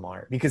taste a little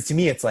more, because to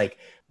me it's like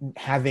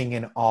having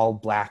an all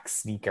black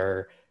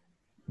sneaker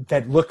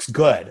that looks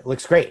good, it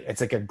looks great,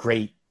 it's like a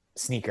great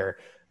sneaker,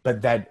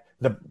 but that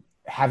the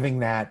having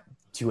that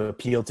to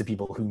appeal to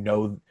people who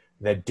know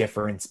the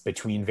difference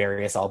between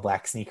various all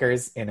black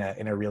sneakers in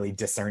a really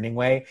discerning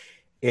way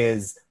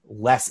is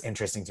less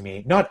interesting to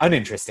me. Not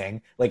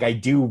uninteresting. Like I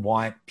do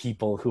want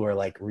people who are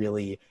like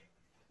really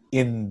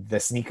in the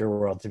sneaker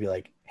world to be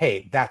like,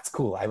 hey, that's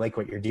cool. I like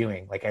what you're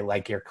doing. Like I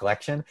like your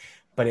collection.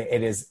 But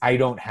it is, I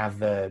don't have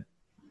the,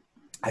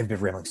 I've been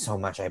rambling so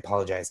much. I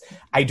apologize.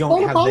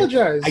 Don't I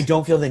apologize.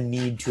 don't feel the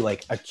need to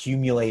like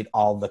accumulate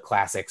all the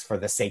classics for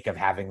the sake of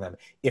having them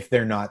if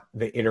they're not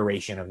the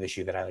iteration of the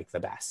shoe that I like the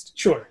best.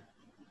 Sure.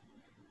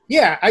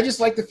 Yeah, I just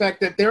like the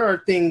fact that there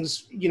are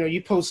things,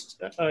 you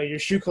post your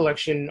shoe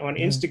collection on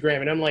Mhm.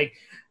 Instagram, and I'm like,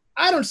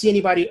 I don't see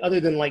anybody other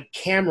than like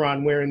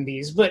Cameron wearing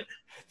these, but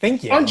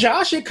Thank on you.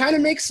 Josh, it kind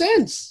of makes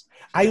sense.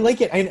 I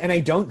like it. And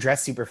I don't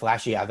dress super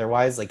flashy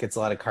otherwise. Like it's a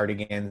lot of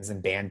cardigans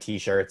and band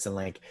t-shirts and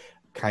like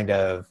kind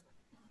of,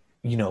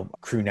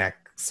 crew neck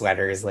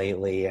sweaters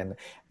lately,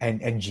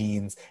 and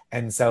jeans.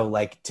 And so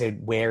like to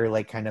wear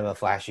like kind of a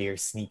flashier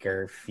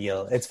sneaker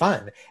feel, it's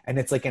fun. And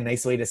it's like a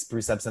nice way to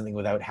spruce up something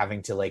without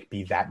having to like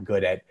be that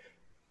good at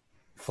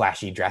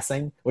flashy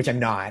dressing, which I'm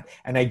not.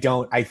 And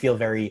I feel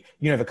very,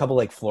 I have a couple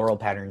like floral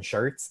pattern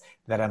shirts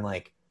that I'm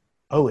like,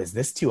 oh, is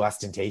this too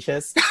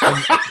ostentatious?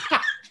 And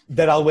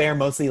that I'll wear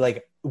mostly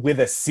like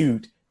with a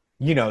suit,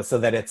 so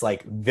that it's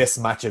like this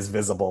much is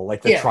visible,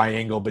 like the Yeah,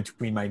 triangle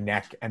between my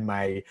neck and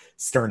my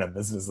sternum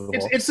is it's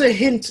visible. it's a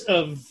hint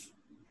of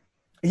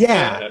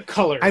Yeah.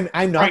 color,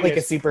 I'm not like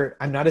brightness.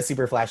 I'm not a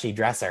super flashy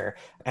dresser,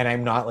 and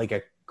I'm not like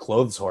a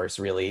clothes horse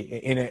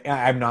really.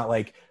 I'm not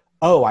like,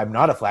 oh, I'm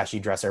not a flashy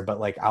dresser,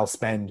 but like I'll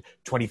spend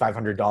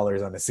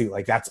 $2,500 on a suit.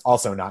 Like that's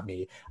also not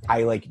me.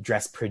 I like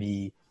dress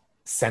pretty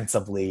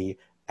sensibly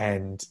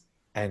and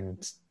plainly.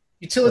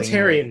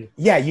 Utilitarian.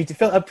 Yeah, you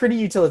feel a pretty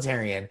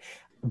utilitarian,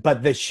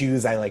 but the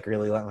shoes I like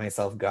really let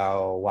myself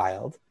go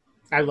wild.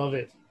 I love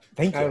it.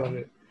 Thank I you. love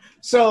it.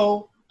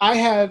 So I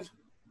have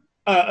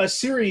a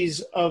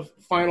series of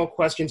final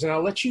questions, and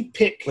I'll let you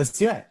pick Let's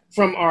do it.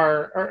 from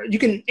our you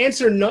can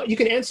answer no, you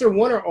can answer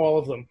one or all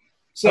of them.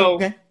 So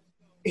Okay.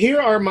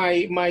 here are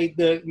my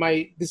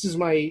this is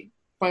my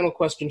final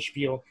question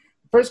spiel.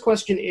 First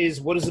question is,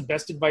 what is the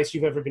best advice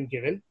you've ever been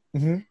given?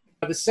 Hmm.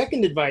 The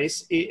second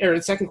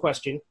the second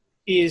question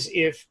is,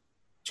 if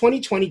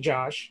 2020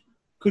 Josh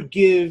could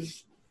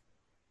give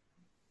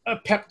a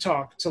pep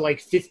talk to like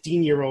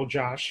 15-year-old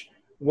Josh,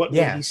 what would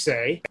he Yeah.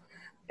 say?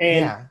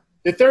 And Yeah.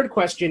 the third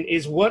question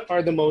is, what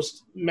are the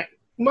most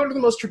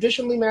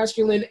traditionally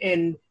masculine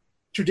and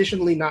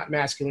traditionally not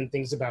masculine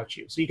things about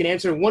you? So you can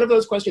answer one of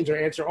those questions or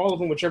answer all of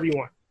them, whichever you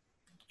want.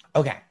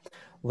 Okay.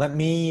 Let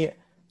me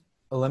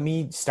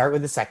start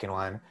with the second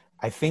one.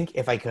 I think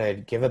if I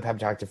could give a pep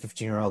talk to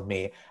 15-year-old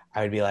me,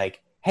 I would be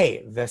like,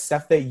 hey, the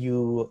stuff that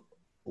you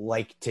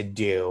like to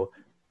do,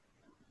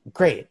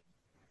 great.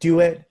 Do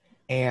it.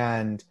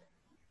 And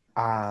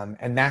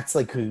that's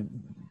like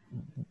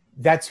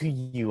that's who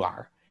you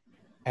are.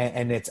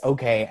 And it's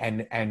okay,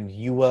 and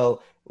you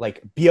will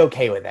like be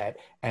okay with it,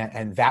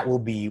 and that will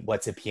be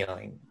what's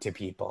appealing to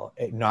people.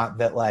 Not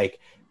that like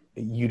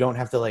you don't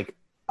have to like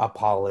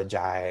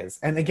apologize.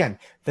 And again,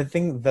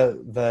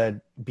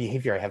 the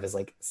behavior I have is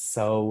like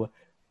so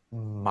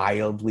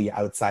mildly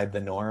outside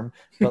the norm,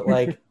 but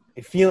like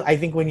I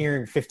think when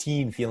you're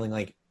 15, feeling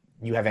like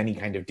you have any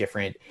kind of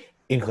different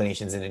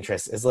inclinations and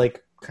interests is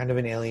like kind of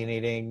an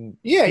alienating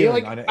Yeah, you're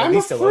feeling like, on at I'm a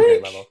least a low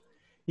grade freak. level.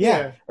 Yeah.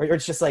 Yeah. Or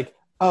it's just like,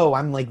 oh,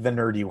 I'm like the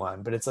nerdy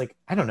one, but it's like,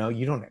 I don't know,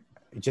 you don't,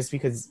 just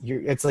because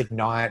it's like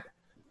not,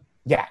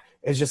 yeah,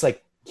 it's just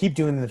like keep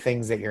doing the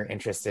things that you're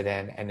interested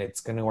in, and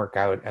it's going to work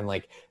out. And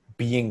like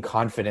being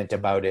confident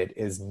about it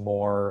is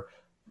more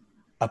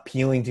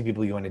appealing to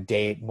people you want to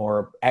date,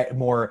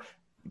 more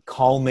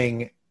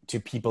calming to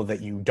people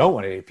that you don't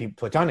want to date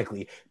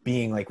platonically,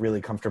 being like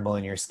really comfortable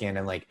in your skin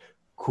and like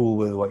cool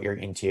with what you're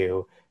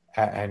into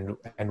and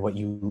what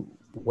you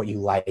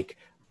like,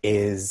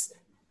 is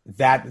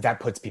that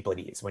puts people at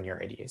ease when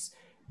you're at ease,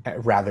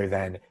 rather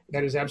than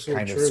that is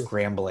absolutely kind true. of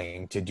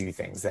scrambling to do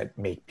things that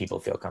make people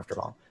feel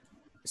comfortable.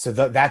 So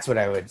that's what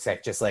I would say.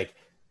 Just like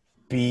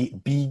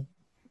be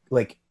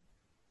like,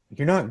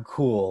 you're not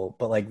cool,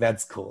 but like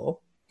that's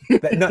cool.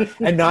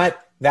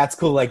 Not that's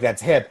cool like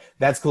that's hip.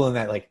 That's cool in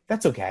that like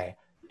that's okay.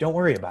 Don't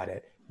worry about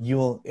it.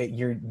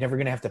 You're never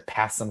gonna have to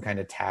pass some kind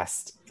of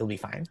test. You'll be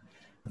fine.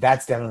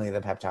 That's definitely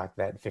the pep talk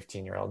that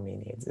 15-year-old me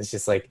needs. It's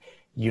just like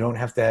you don't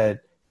have to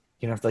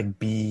like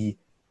be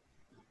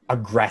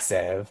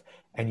aggressive,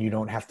 and you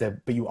don't have to,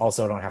 but you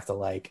also don't have to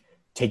like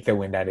take the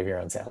wind out of your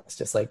own sails.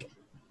 Just like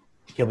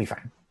you'll be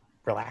fine.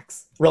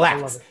 Relax.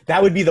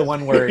 That would be the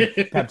one word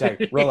pep talk.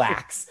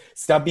 Relax.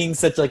 Stop being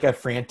such like a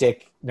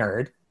frantic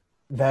nerd.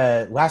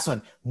 The last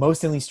one,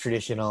 most and least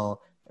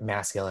traditional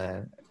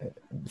masculine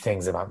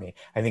things about me.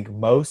 I think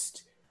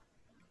most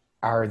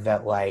are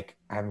that like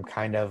I'm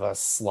kind of a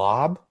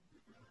slob,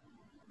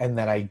 and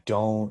that I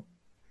don't.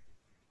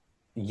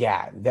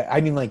 Yeah, I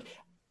mean, like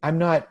I'm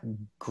not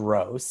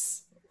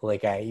gross.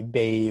 Like I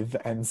bathe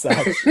and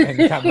such,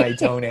 and cut my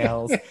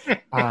toenails,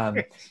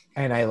 and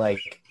I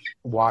like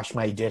wash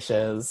my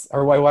dishes,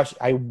 or I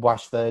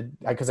wash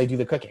because I do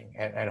the cooking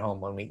at home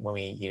when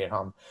we eat at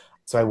home.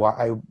 So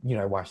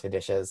I wash the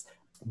dishes.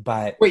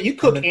 But wait, you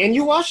cook and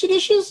you wash the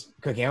dishes?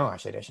 Cook and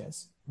wash the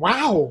dishes.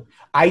 Wow.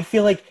 I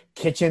feel like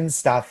kitchen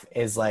stuff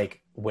is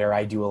like where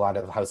I do a lot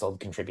of household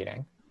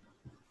contributing,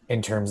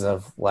 in terms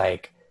of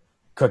like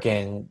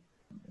cooking,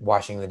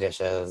 washing the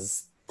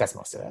dishes. That's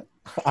most of it.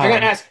 I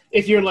gotta ask,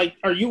 if you're like,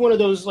 are you one of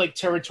those like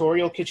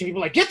territorial kitchen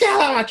people, like get the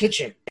hell out of my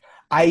kitchen?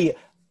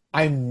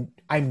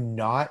 I'm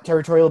not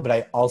territorial, but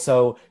I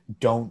also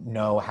don't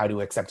know how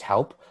to accept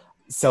help.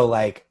 So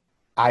like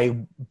I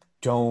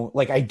don't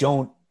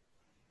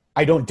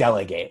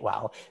delegate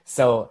well.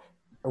 So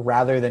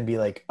rather than be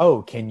like,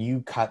 oh, can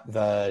you cut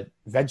the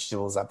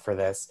vegetables up for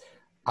this?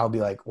 I'll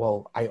be like,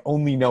 well, I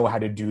only know how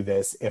to do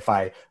this if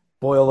I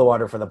boil the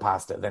water for the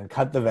pasta, then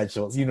cut the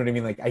vegetables. You know what I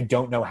mean? Like, I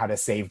don't know how to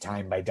save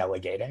time by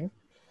delegating.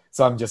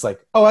 So I'm just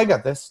like, oh, I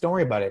got this. Don't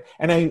worry about it.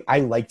 And I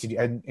like to do,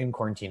 and in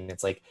quarantine,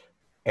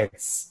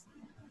 it's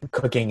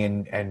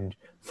cooking and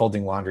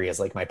folding laundry is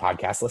like my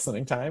podcast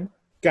listening time.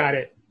 Got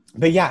it.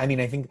 But yeah, I mean,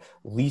 I think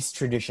least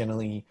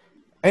traditionally,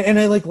 and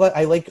I like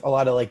a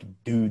lot of like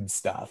dude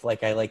stuff.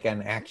 Like I like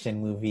an action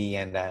movie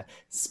and a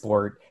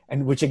sport,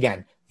 and which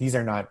again, these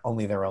are not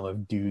only the realm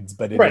of dudes,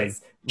 but it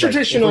is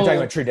traditional. Like, if we're talking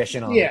about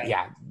traditional,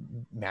 yeah,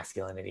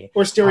 masculinity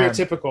or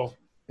stereotypical.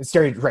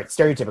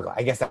 Stereotypical.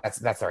 I guess that's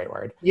the right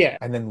word. Yeah.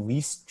 And then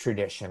least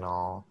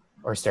traditional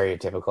or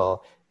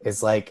stereotypical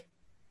is like,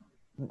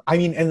 I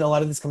mean, and a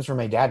lot of this comes from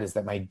my dad, is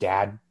that my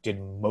dad did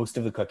most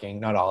of the cooking,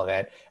 not all of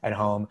it, at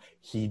home.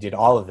 He did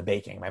all of the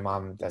baking. My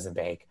mom doesn't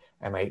bake,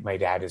 and my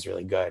dad is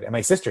really good, and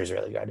my sister is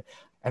really good,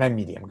 and I'm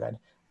medium good.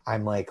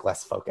 I'm like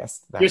less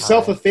focused. You're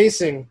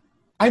self-effacing.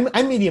 I'm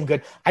medium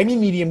good. I mean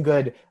medium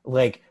good.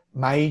 Like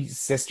my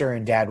sister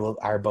and dad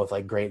are both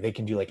like great. They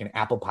can do like an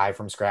apple pie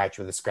from scratch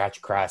with a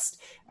scratch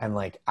crust, and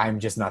like I'm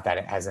just not that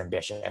as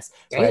ambitious.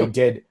 But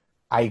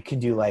I can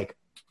do like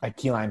a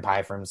key lime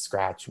pie from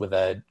scratch with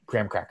a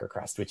graham cracker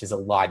crust, which is a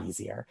lot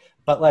easier.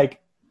 But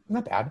like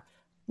not bad.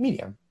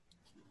 Medium.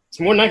 It's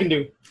more than I can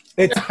do.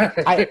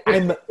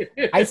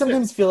 I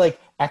sometimes feel like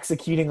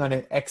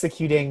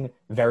executing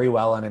very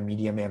well on a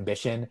medium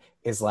ambition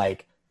is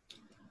like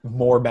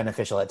more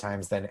beneficial at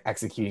times than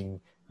executing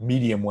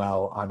medium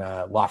well on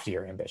a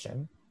loftier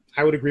ambition.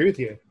 I would agree with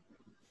you.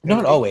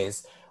 Not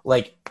always.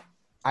 Like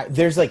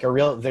there's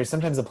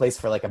sometimes a place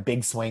for like a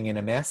big swing and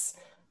a miss,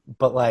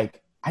 but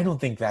like I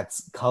don't think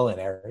that's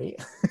culinary.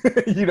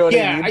 You know what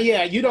I mean?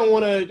 Yeah. You don't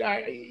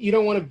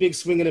want a big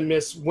swing and a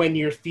miss when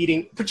you're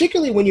feeding,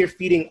 particularly when you're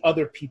feeding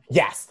other people.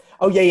 Yes.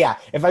 Oh yeah.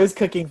 If I was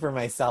cooking for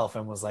myself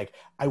and was like,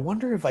 I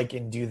wonder if I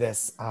can do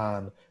this,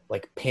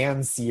 like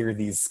pan sear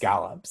these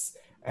scallops,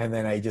 and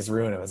then I just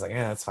ruin it. I was like,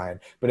 yeah, that's fine.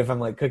 But if I'm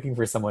like cooking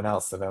for someone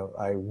else, then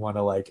I want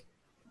to like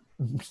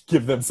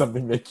give them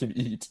something they can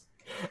eat.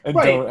 And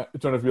don't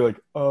have to be like,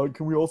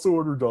 can we also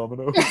order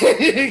Domino's?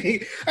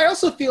 I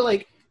also feel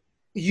like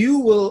you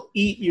will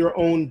eat your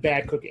own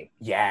bad cooking.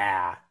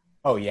 Yeah.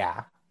 Oh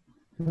yeah.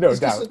 No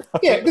doubt.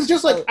 It's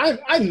just like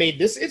I made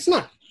this. It's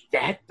not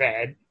that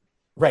bad.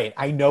 Right.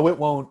 I know it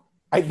won't.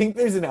 I think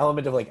there's an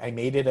element of like I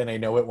made it and I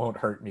know it won't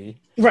hurt me.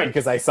 Right.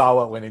 Because I saw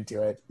what went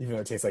into it, even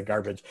though it tastes like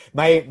garbage.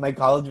 My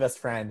college best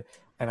friend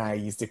and I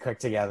used to cook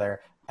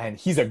together, and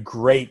he's a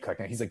great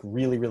cook. He's like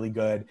really, really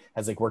good.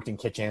 Has like worked in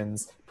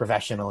kitchens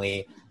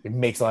professionally. He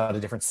makes a lot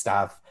of different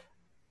stuff.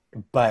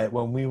 But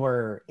when we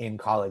were in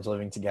college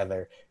living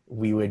together,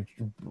 we'd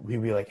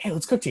be like, hey,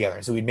 let's cook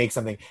together. So we'd make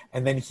something.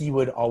 And then he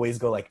would always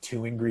go like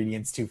 2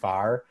 ingredients too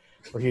far,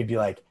 where he'd be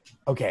like,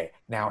 okay,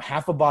 now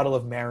half a bottle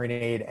of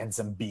marinade and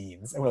some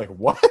beans. And we're like,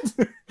 what?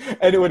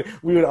 And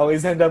we would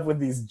always end up with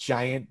these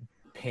giant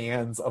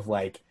pans of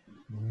like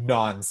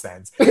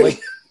nonsense,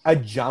 like a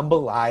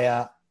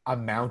jambalaya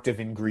amount of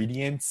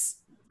ingredients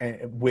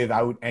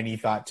without any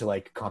thought to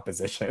like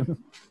composition.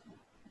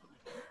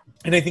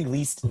 And I think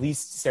least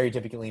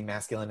stereotypically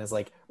masculine is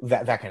like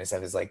that kind of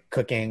stuff is like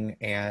cooking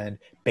and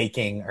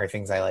baking are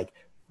things I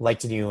like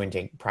to do and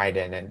take pride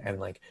in and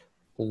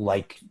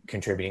like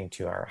contributing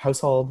to our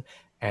household.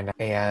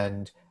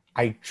 And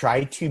I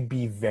try to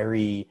be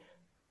very,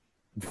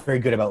 very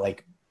good about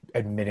like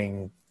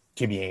admitting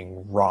to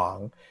being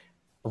wrong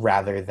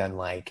rather than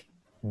like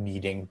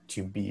needing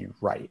to be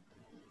right.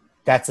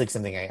 That's like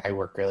something I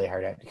work really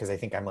hard at because I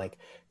think I'm like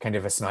kind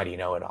of a snotty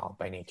know-it-all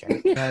by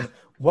nature. And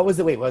what was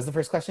the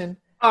first question?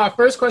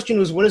 First question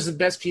was, what is the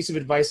best piece of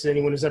advice that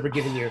anyone has ever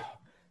given you?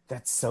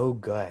 That's so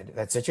good.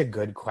 That's such a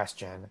good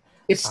question.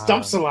 It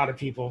stumps a lot of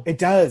people. It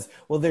does.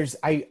 Well,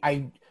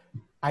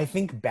 I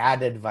think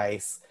bad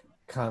advice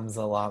comes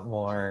a lot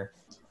more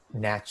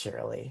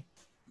naturally.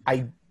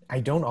 I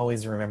don't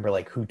always remember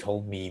like who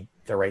told me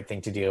the right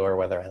thing to do or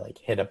whether I like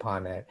hit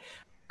upon it.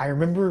 I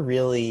remember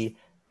really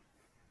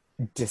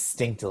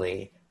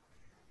distinctly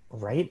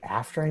right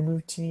after I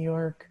moved to New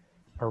York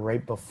or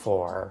right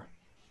before,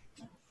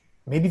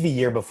 maybe the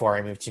year before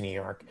I moved to New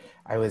York,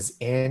 I was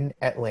in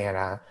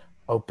Atlanta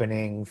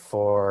opening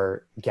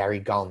for Gary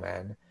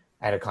Gulman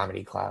at a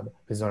comedy club,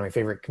 who's one of my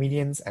favorite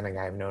comedians and a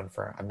guy I've known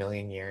for a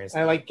million years.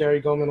 I like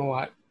Gary Gulman a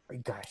lot.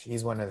 Gosh,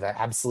 he's one of the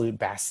absolute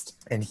best.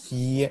 And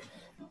he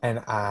and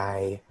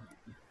I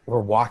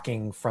were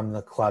walking from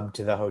the club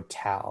to the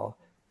hotel,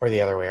 or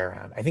the other way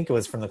around. I think it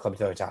was from the club to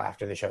the hotel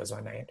after the shows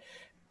one night.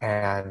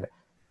 And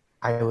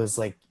I was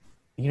like,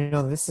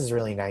 this is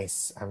really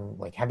nice. I'm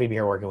like happy to be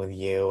here working with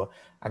you.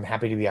 I'm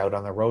happy to be out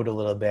on the road a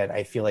little bit.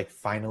 I feel like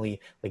finally,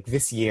 like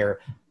this year,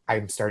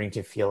 I'm starting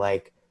to feel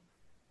like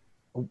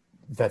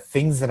the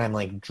things that I'm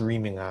like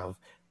dreaming of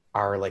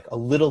are like a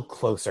little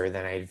closer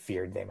than I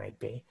feared they might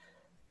be.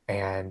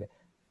 And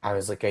I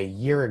was like, a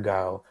year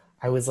ago,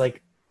 I was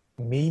like,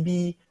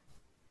 maybe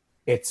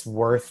it's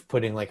worth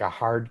putting like a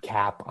hard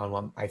cap on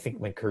what I think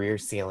my career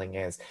ceiling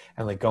is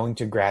and like going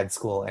to grad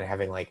school and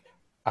having like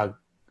a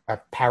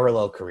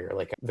parallel career,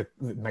 like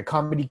my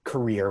comedy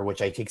career,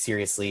 which I take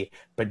seriously,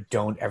 but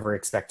don't ever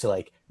expect to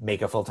like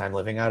make a full-time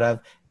living out of.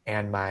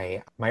 And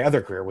my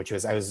other career, which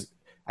was,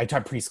 I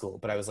taught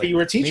preschool, but I was like, you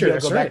were a teacher, maybe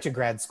I'll go back to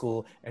grad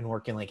school and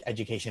work in like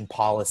education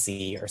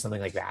policy or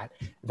something like that.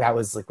 That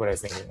was like what I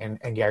was thinking.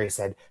 And Gary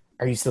said,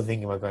 are you still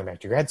thinking about going back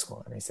to grad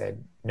school? And I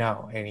said,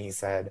 no. And he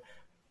said,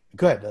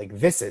 good, like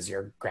this is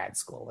your grad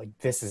school, like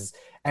this is,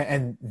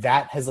 and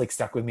that has like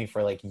stuck with me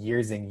for like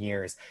years and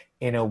years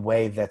in a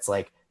way that's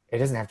like, it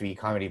doesn't have to be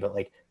comedy, but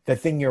like the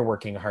thing you're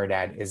working hard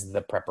at is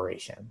the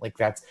preparation. Like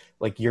that's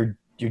like you're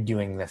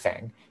doing the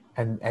thing.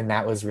 And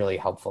that was really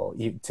helpful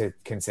to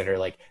consider,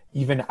 like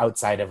even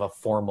outside of a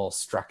formal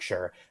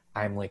structure,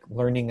 I'm like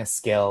learning a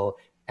skill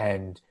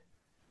and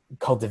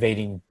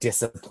cultivating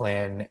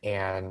discipline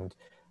and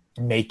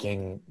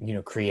making,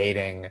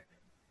 creating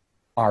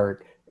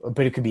art,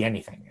 but it could be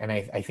anything. And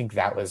I think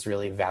that was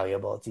really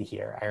valuable to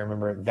hear. I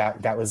remember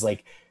that was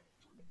like,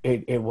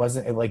 it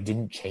wasn't, it like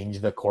didn't change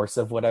the course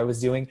of what I was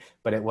doing,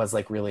 but it was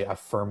like really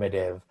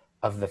affirmative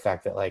of the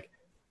fact that like,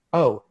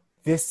 oh,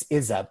 this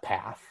is a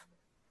path.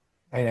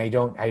 And I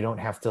don't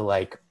have to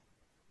like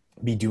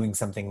be doing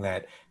something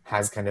that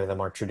has kind of the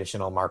more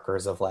traditional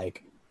markers of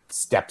like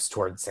steps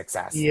towards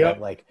success. Yep.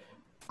 But like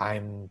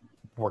I'm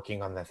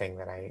working on the thing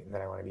that I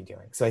want to be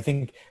doing. So I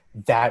think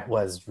that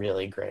was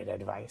really great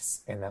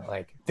advice, and that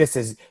like this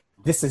is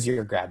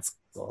your grad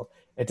school.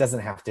 It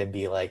doesn't have to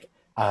be like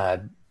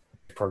a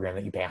program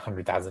that you pay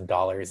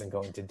 $100,000 and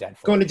go into debt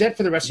for. Going to debt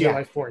for the rest of your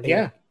life for.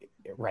 Yeah.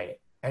 Right.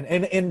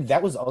 And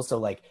that was also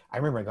like, I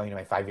remember going to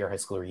my 5-year high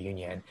school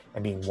reunion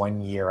and being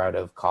 1 year out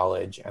of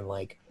college and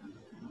like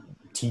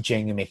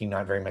teaching and making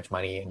not very much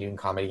money and doing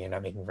comedy and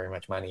not making very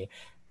much money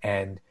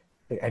and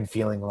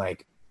feeling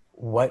like,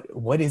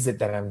 what is it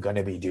that I'm going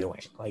to be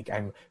doing? Like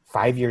I'm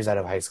 5 years out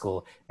of high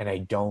school and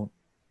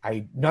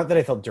not that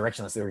I felt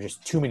directionless. There were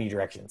just too many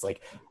directions.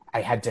 Like I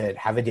had to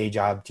have a day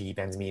job to keep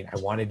ends meet. I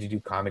wanted to do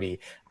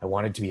comedy. I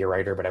wanted to be a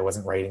writer, but I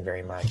wasn't writing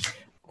very much.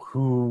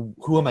 Who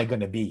am I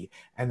going to be?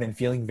 And then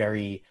feeling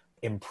very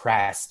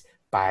impressed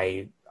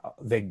by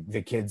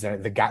the kids,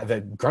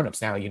 the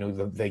grownups now,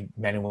 the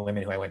men and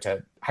women who I went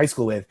to high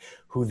school with,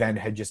 who then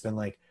had just been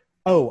like,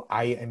 oh,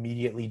 I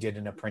immediately did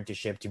an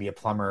apprenticeship to be a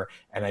plumber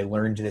and I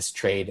learned this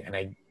trade and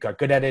I got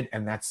good at it.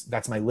 And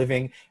that's my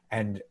living.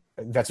 And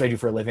that's what I do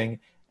for a living.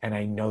 And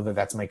I know that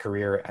that's my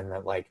career. And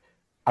that like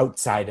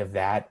outside of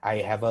that, I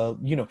have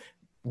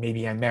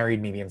maybe I'm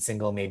married, maybe I'm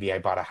single, maybe I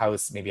bought a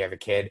house, maybe I have a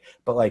kid,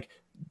 but like,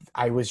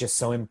 I was just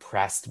so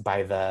impressed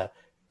by the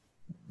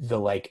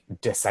like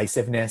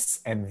decisiveness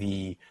and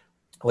the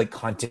like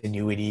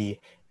continuity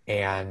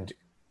and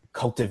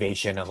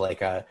cultivation of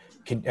like a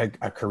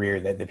career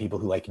that the people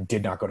who like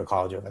did not go to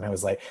college with. And I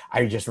was like,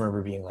 I just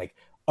remember being like,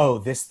 oh,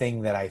 this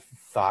thing that I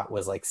thought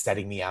was like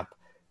setting me up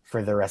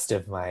for the rest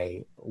of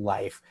my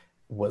life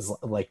was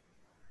like,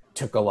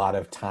 took a lot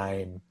of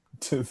time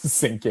to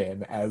sink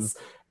in as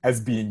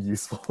being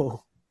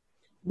useful.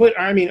 But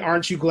I mean,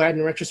 aren't you glad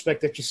in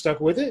retrospect that you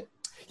stuck with it?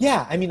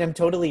 Yeah, I mean,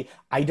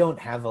 I don't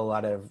have a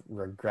lot of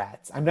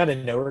regrets. I'm not a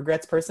no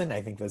regrets person.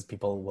 I think those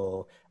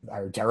people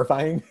are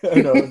terrifying,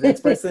 a no regrets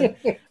person.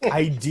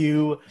 I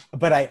do,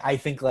 but I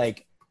think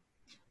like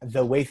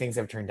the way things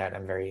have turned out,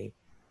 I'm very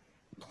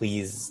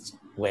pleased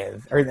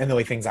with, and the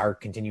way things are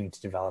continuing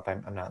to develop,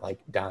 I'm not like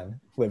done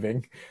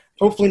living.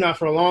 Hopefully not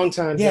for a long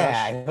time, Yeah,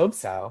 Josh. I hope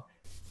so.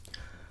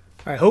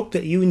 I hope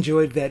that you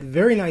enjoyed that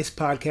very nice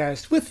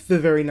podcast with the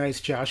very nice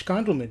Josh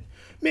Gondelman.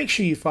 Make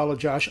sure you follow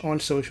Josh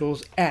on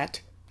socials at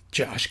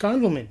Josh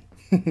Gondelman.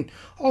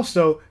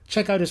 Also,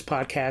 check out his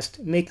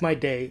podcast, Make My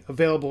Day,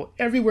 available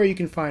everywhere you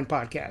can find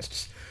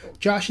podcasts.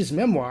 Josh's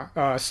memoir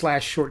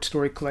 / short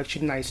story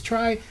collection, Nice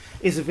Try,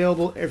 is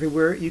available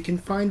everywhere you can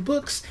find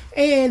books.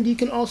 And you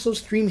can also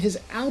stream his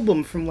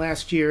album from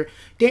last year,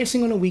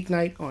 Dancing on a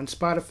Weeknight, on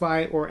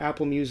Spotify or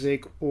Apple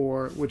Music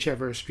or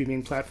whichever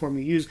streaming platform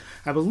you use.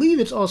 I believe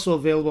it's also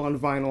available on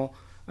vinyl.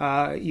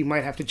 You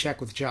might have to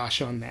check with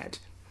Josh on that.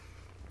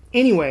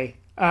 Anyway,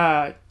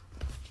 of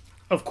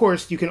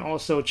course, you can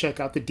also check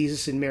out the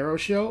Desus and Mero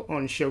show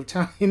on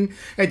Showtime.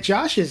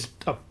 Josh is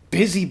a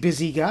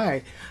busy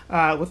guy.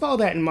 With all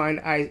that in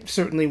mind, I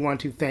certainly want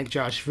to thank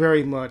Josh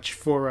very much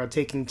for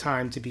taking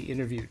time to be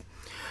interviewed.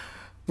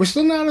 We're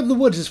still not out of the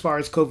woods as far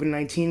as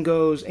COVID-19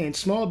 goes, and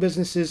small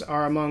businesses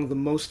are among the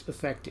most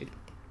affected.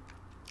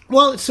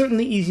 While it's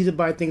certainly easy to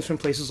buy things from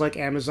places like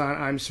Amazon,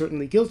 I'm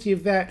certainly guilty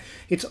of that.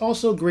 It's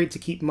also great to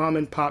keep mom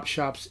and pop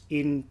shops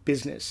in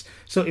business.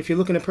 So if you're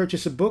looking to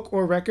purchase a book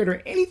or record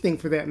or anything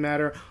for that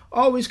matter,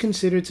 always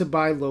consider to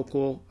buy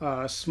local.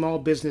 Small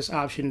business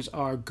options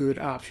are good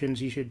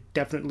options. You should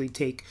definitely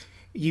take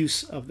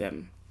use of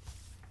them.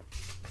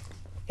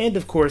 And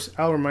of course,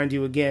 I'll remind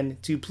you again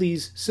to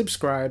please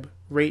subscribe,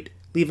 rate,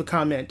 leave a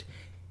comment.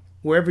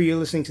 Wherever you're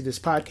listening to this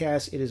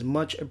podcast, it is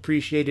much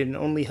appreciated and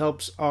only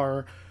helps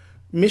our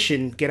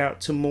mission get out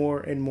to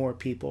more and more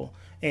people.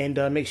 And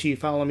make sure you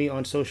follow me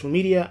on social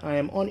media. I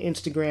am on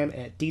Instagram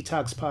at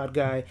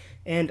DetoxPodGuy,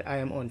 and I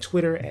am on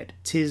Twitter at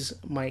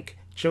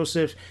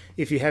TizMikeJoseph.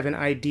 If you have an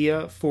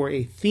idea for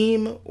a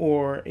theme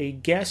or a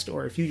guest,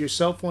 or if you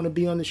yourself want to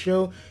be on the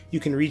show, you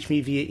can reach me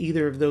via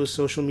either of those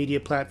social media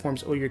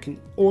platforms, or you can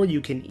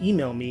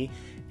email me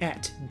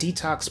at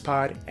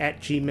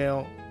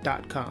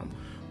detoxpod@gmail.com.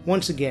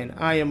 Once again,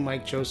 I am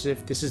Mike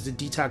Joseph. This is the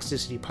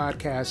Detoxicity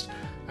Podcast.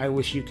 I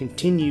wish you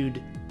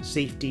continued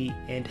safety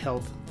and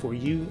health for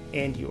you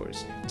and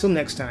yours. Till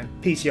next time,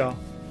 peace, y'all.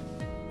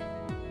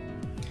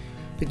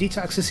 The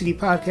Detoxicity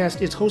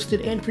Podcast is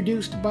hosted and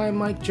produced by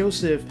Mike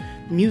Joseph.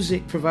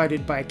 Music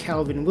provided by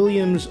Calvin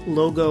Williams.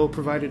 Logo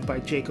provided by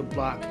Jacob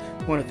Block.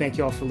 I want to thank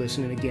y'all for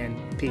listening again.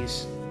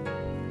 Peace.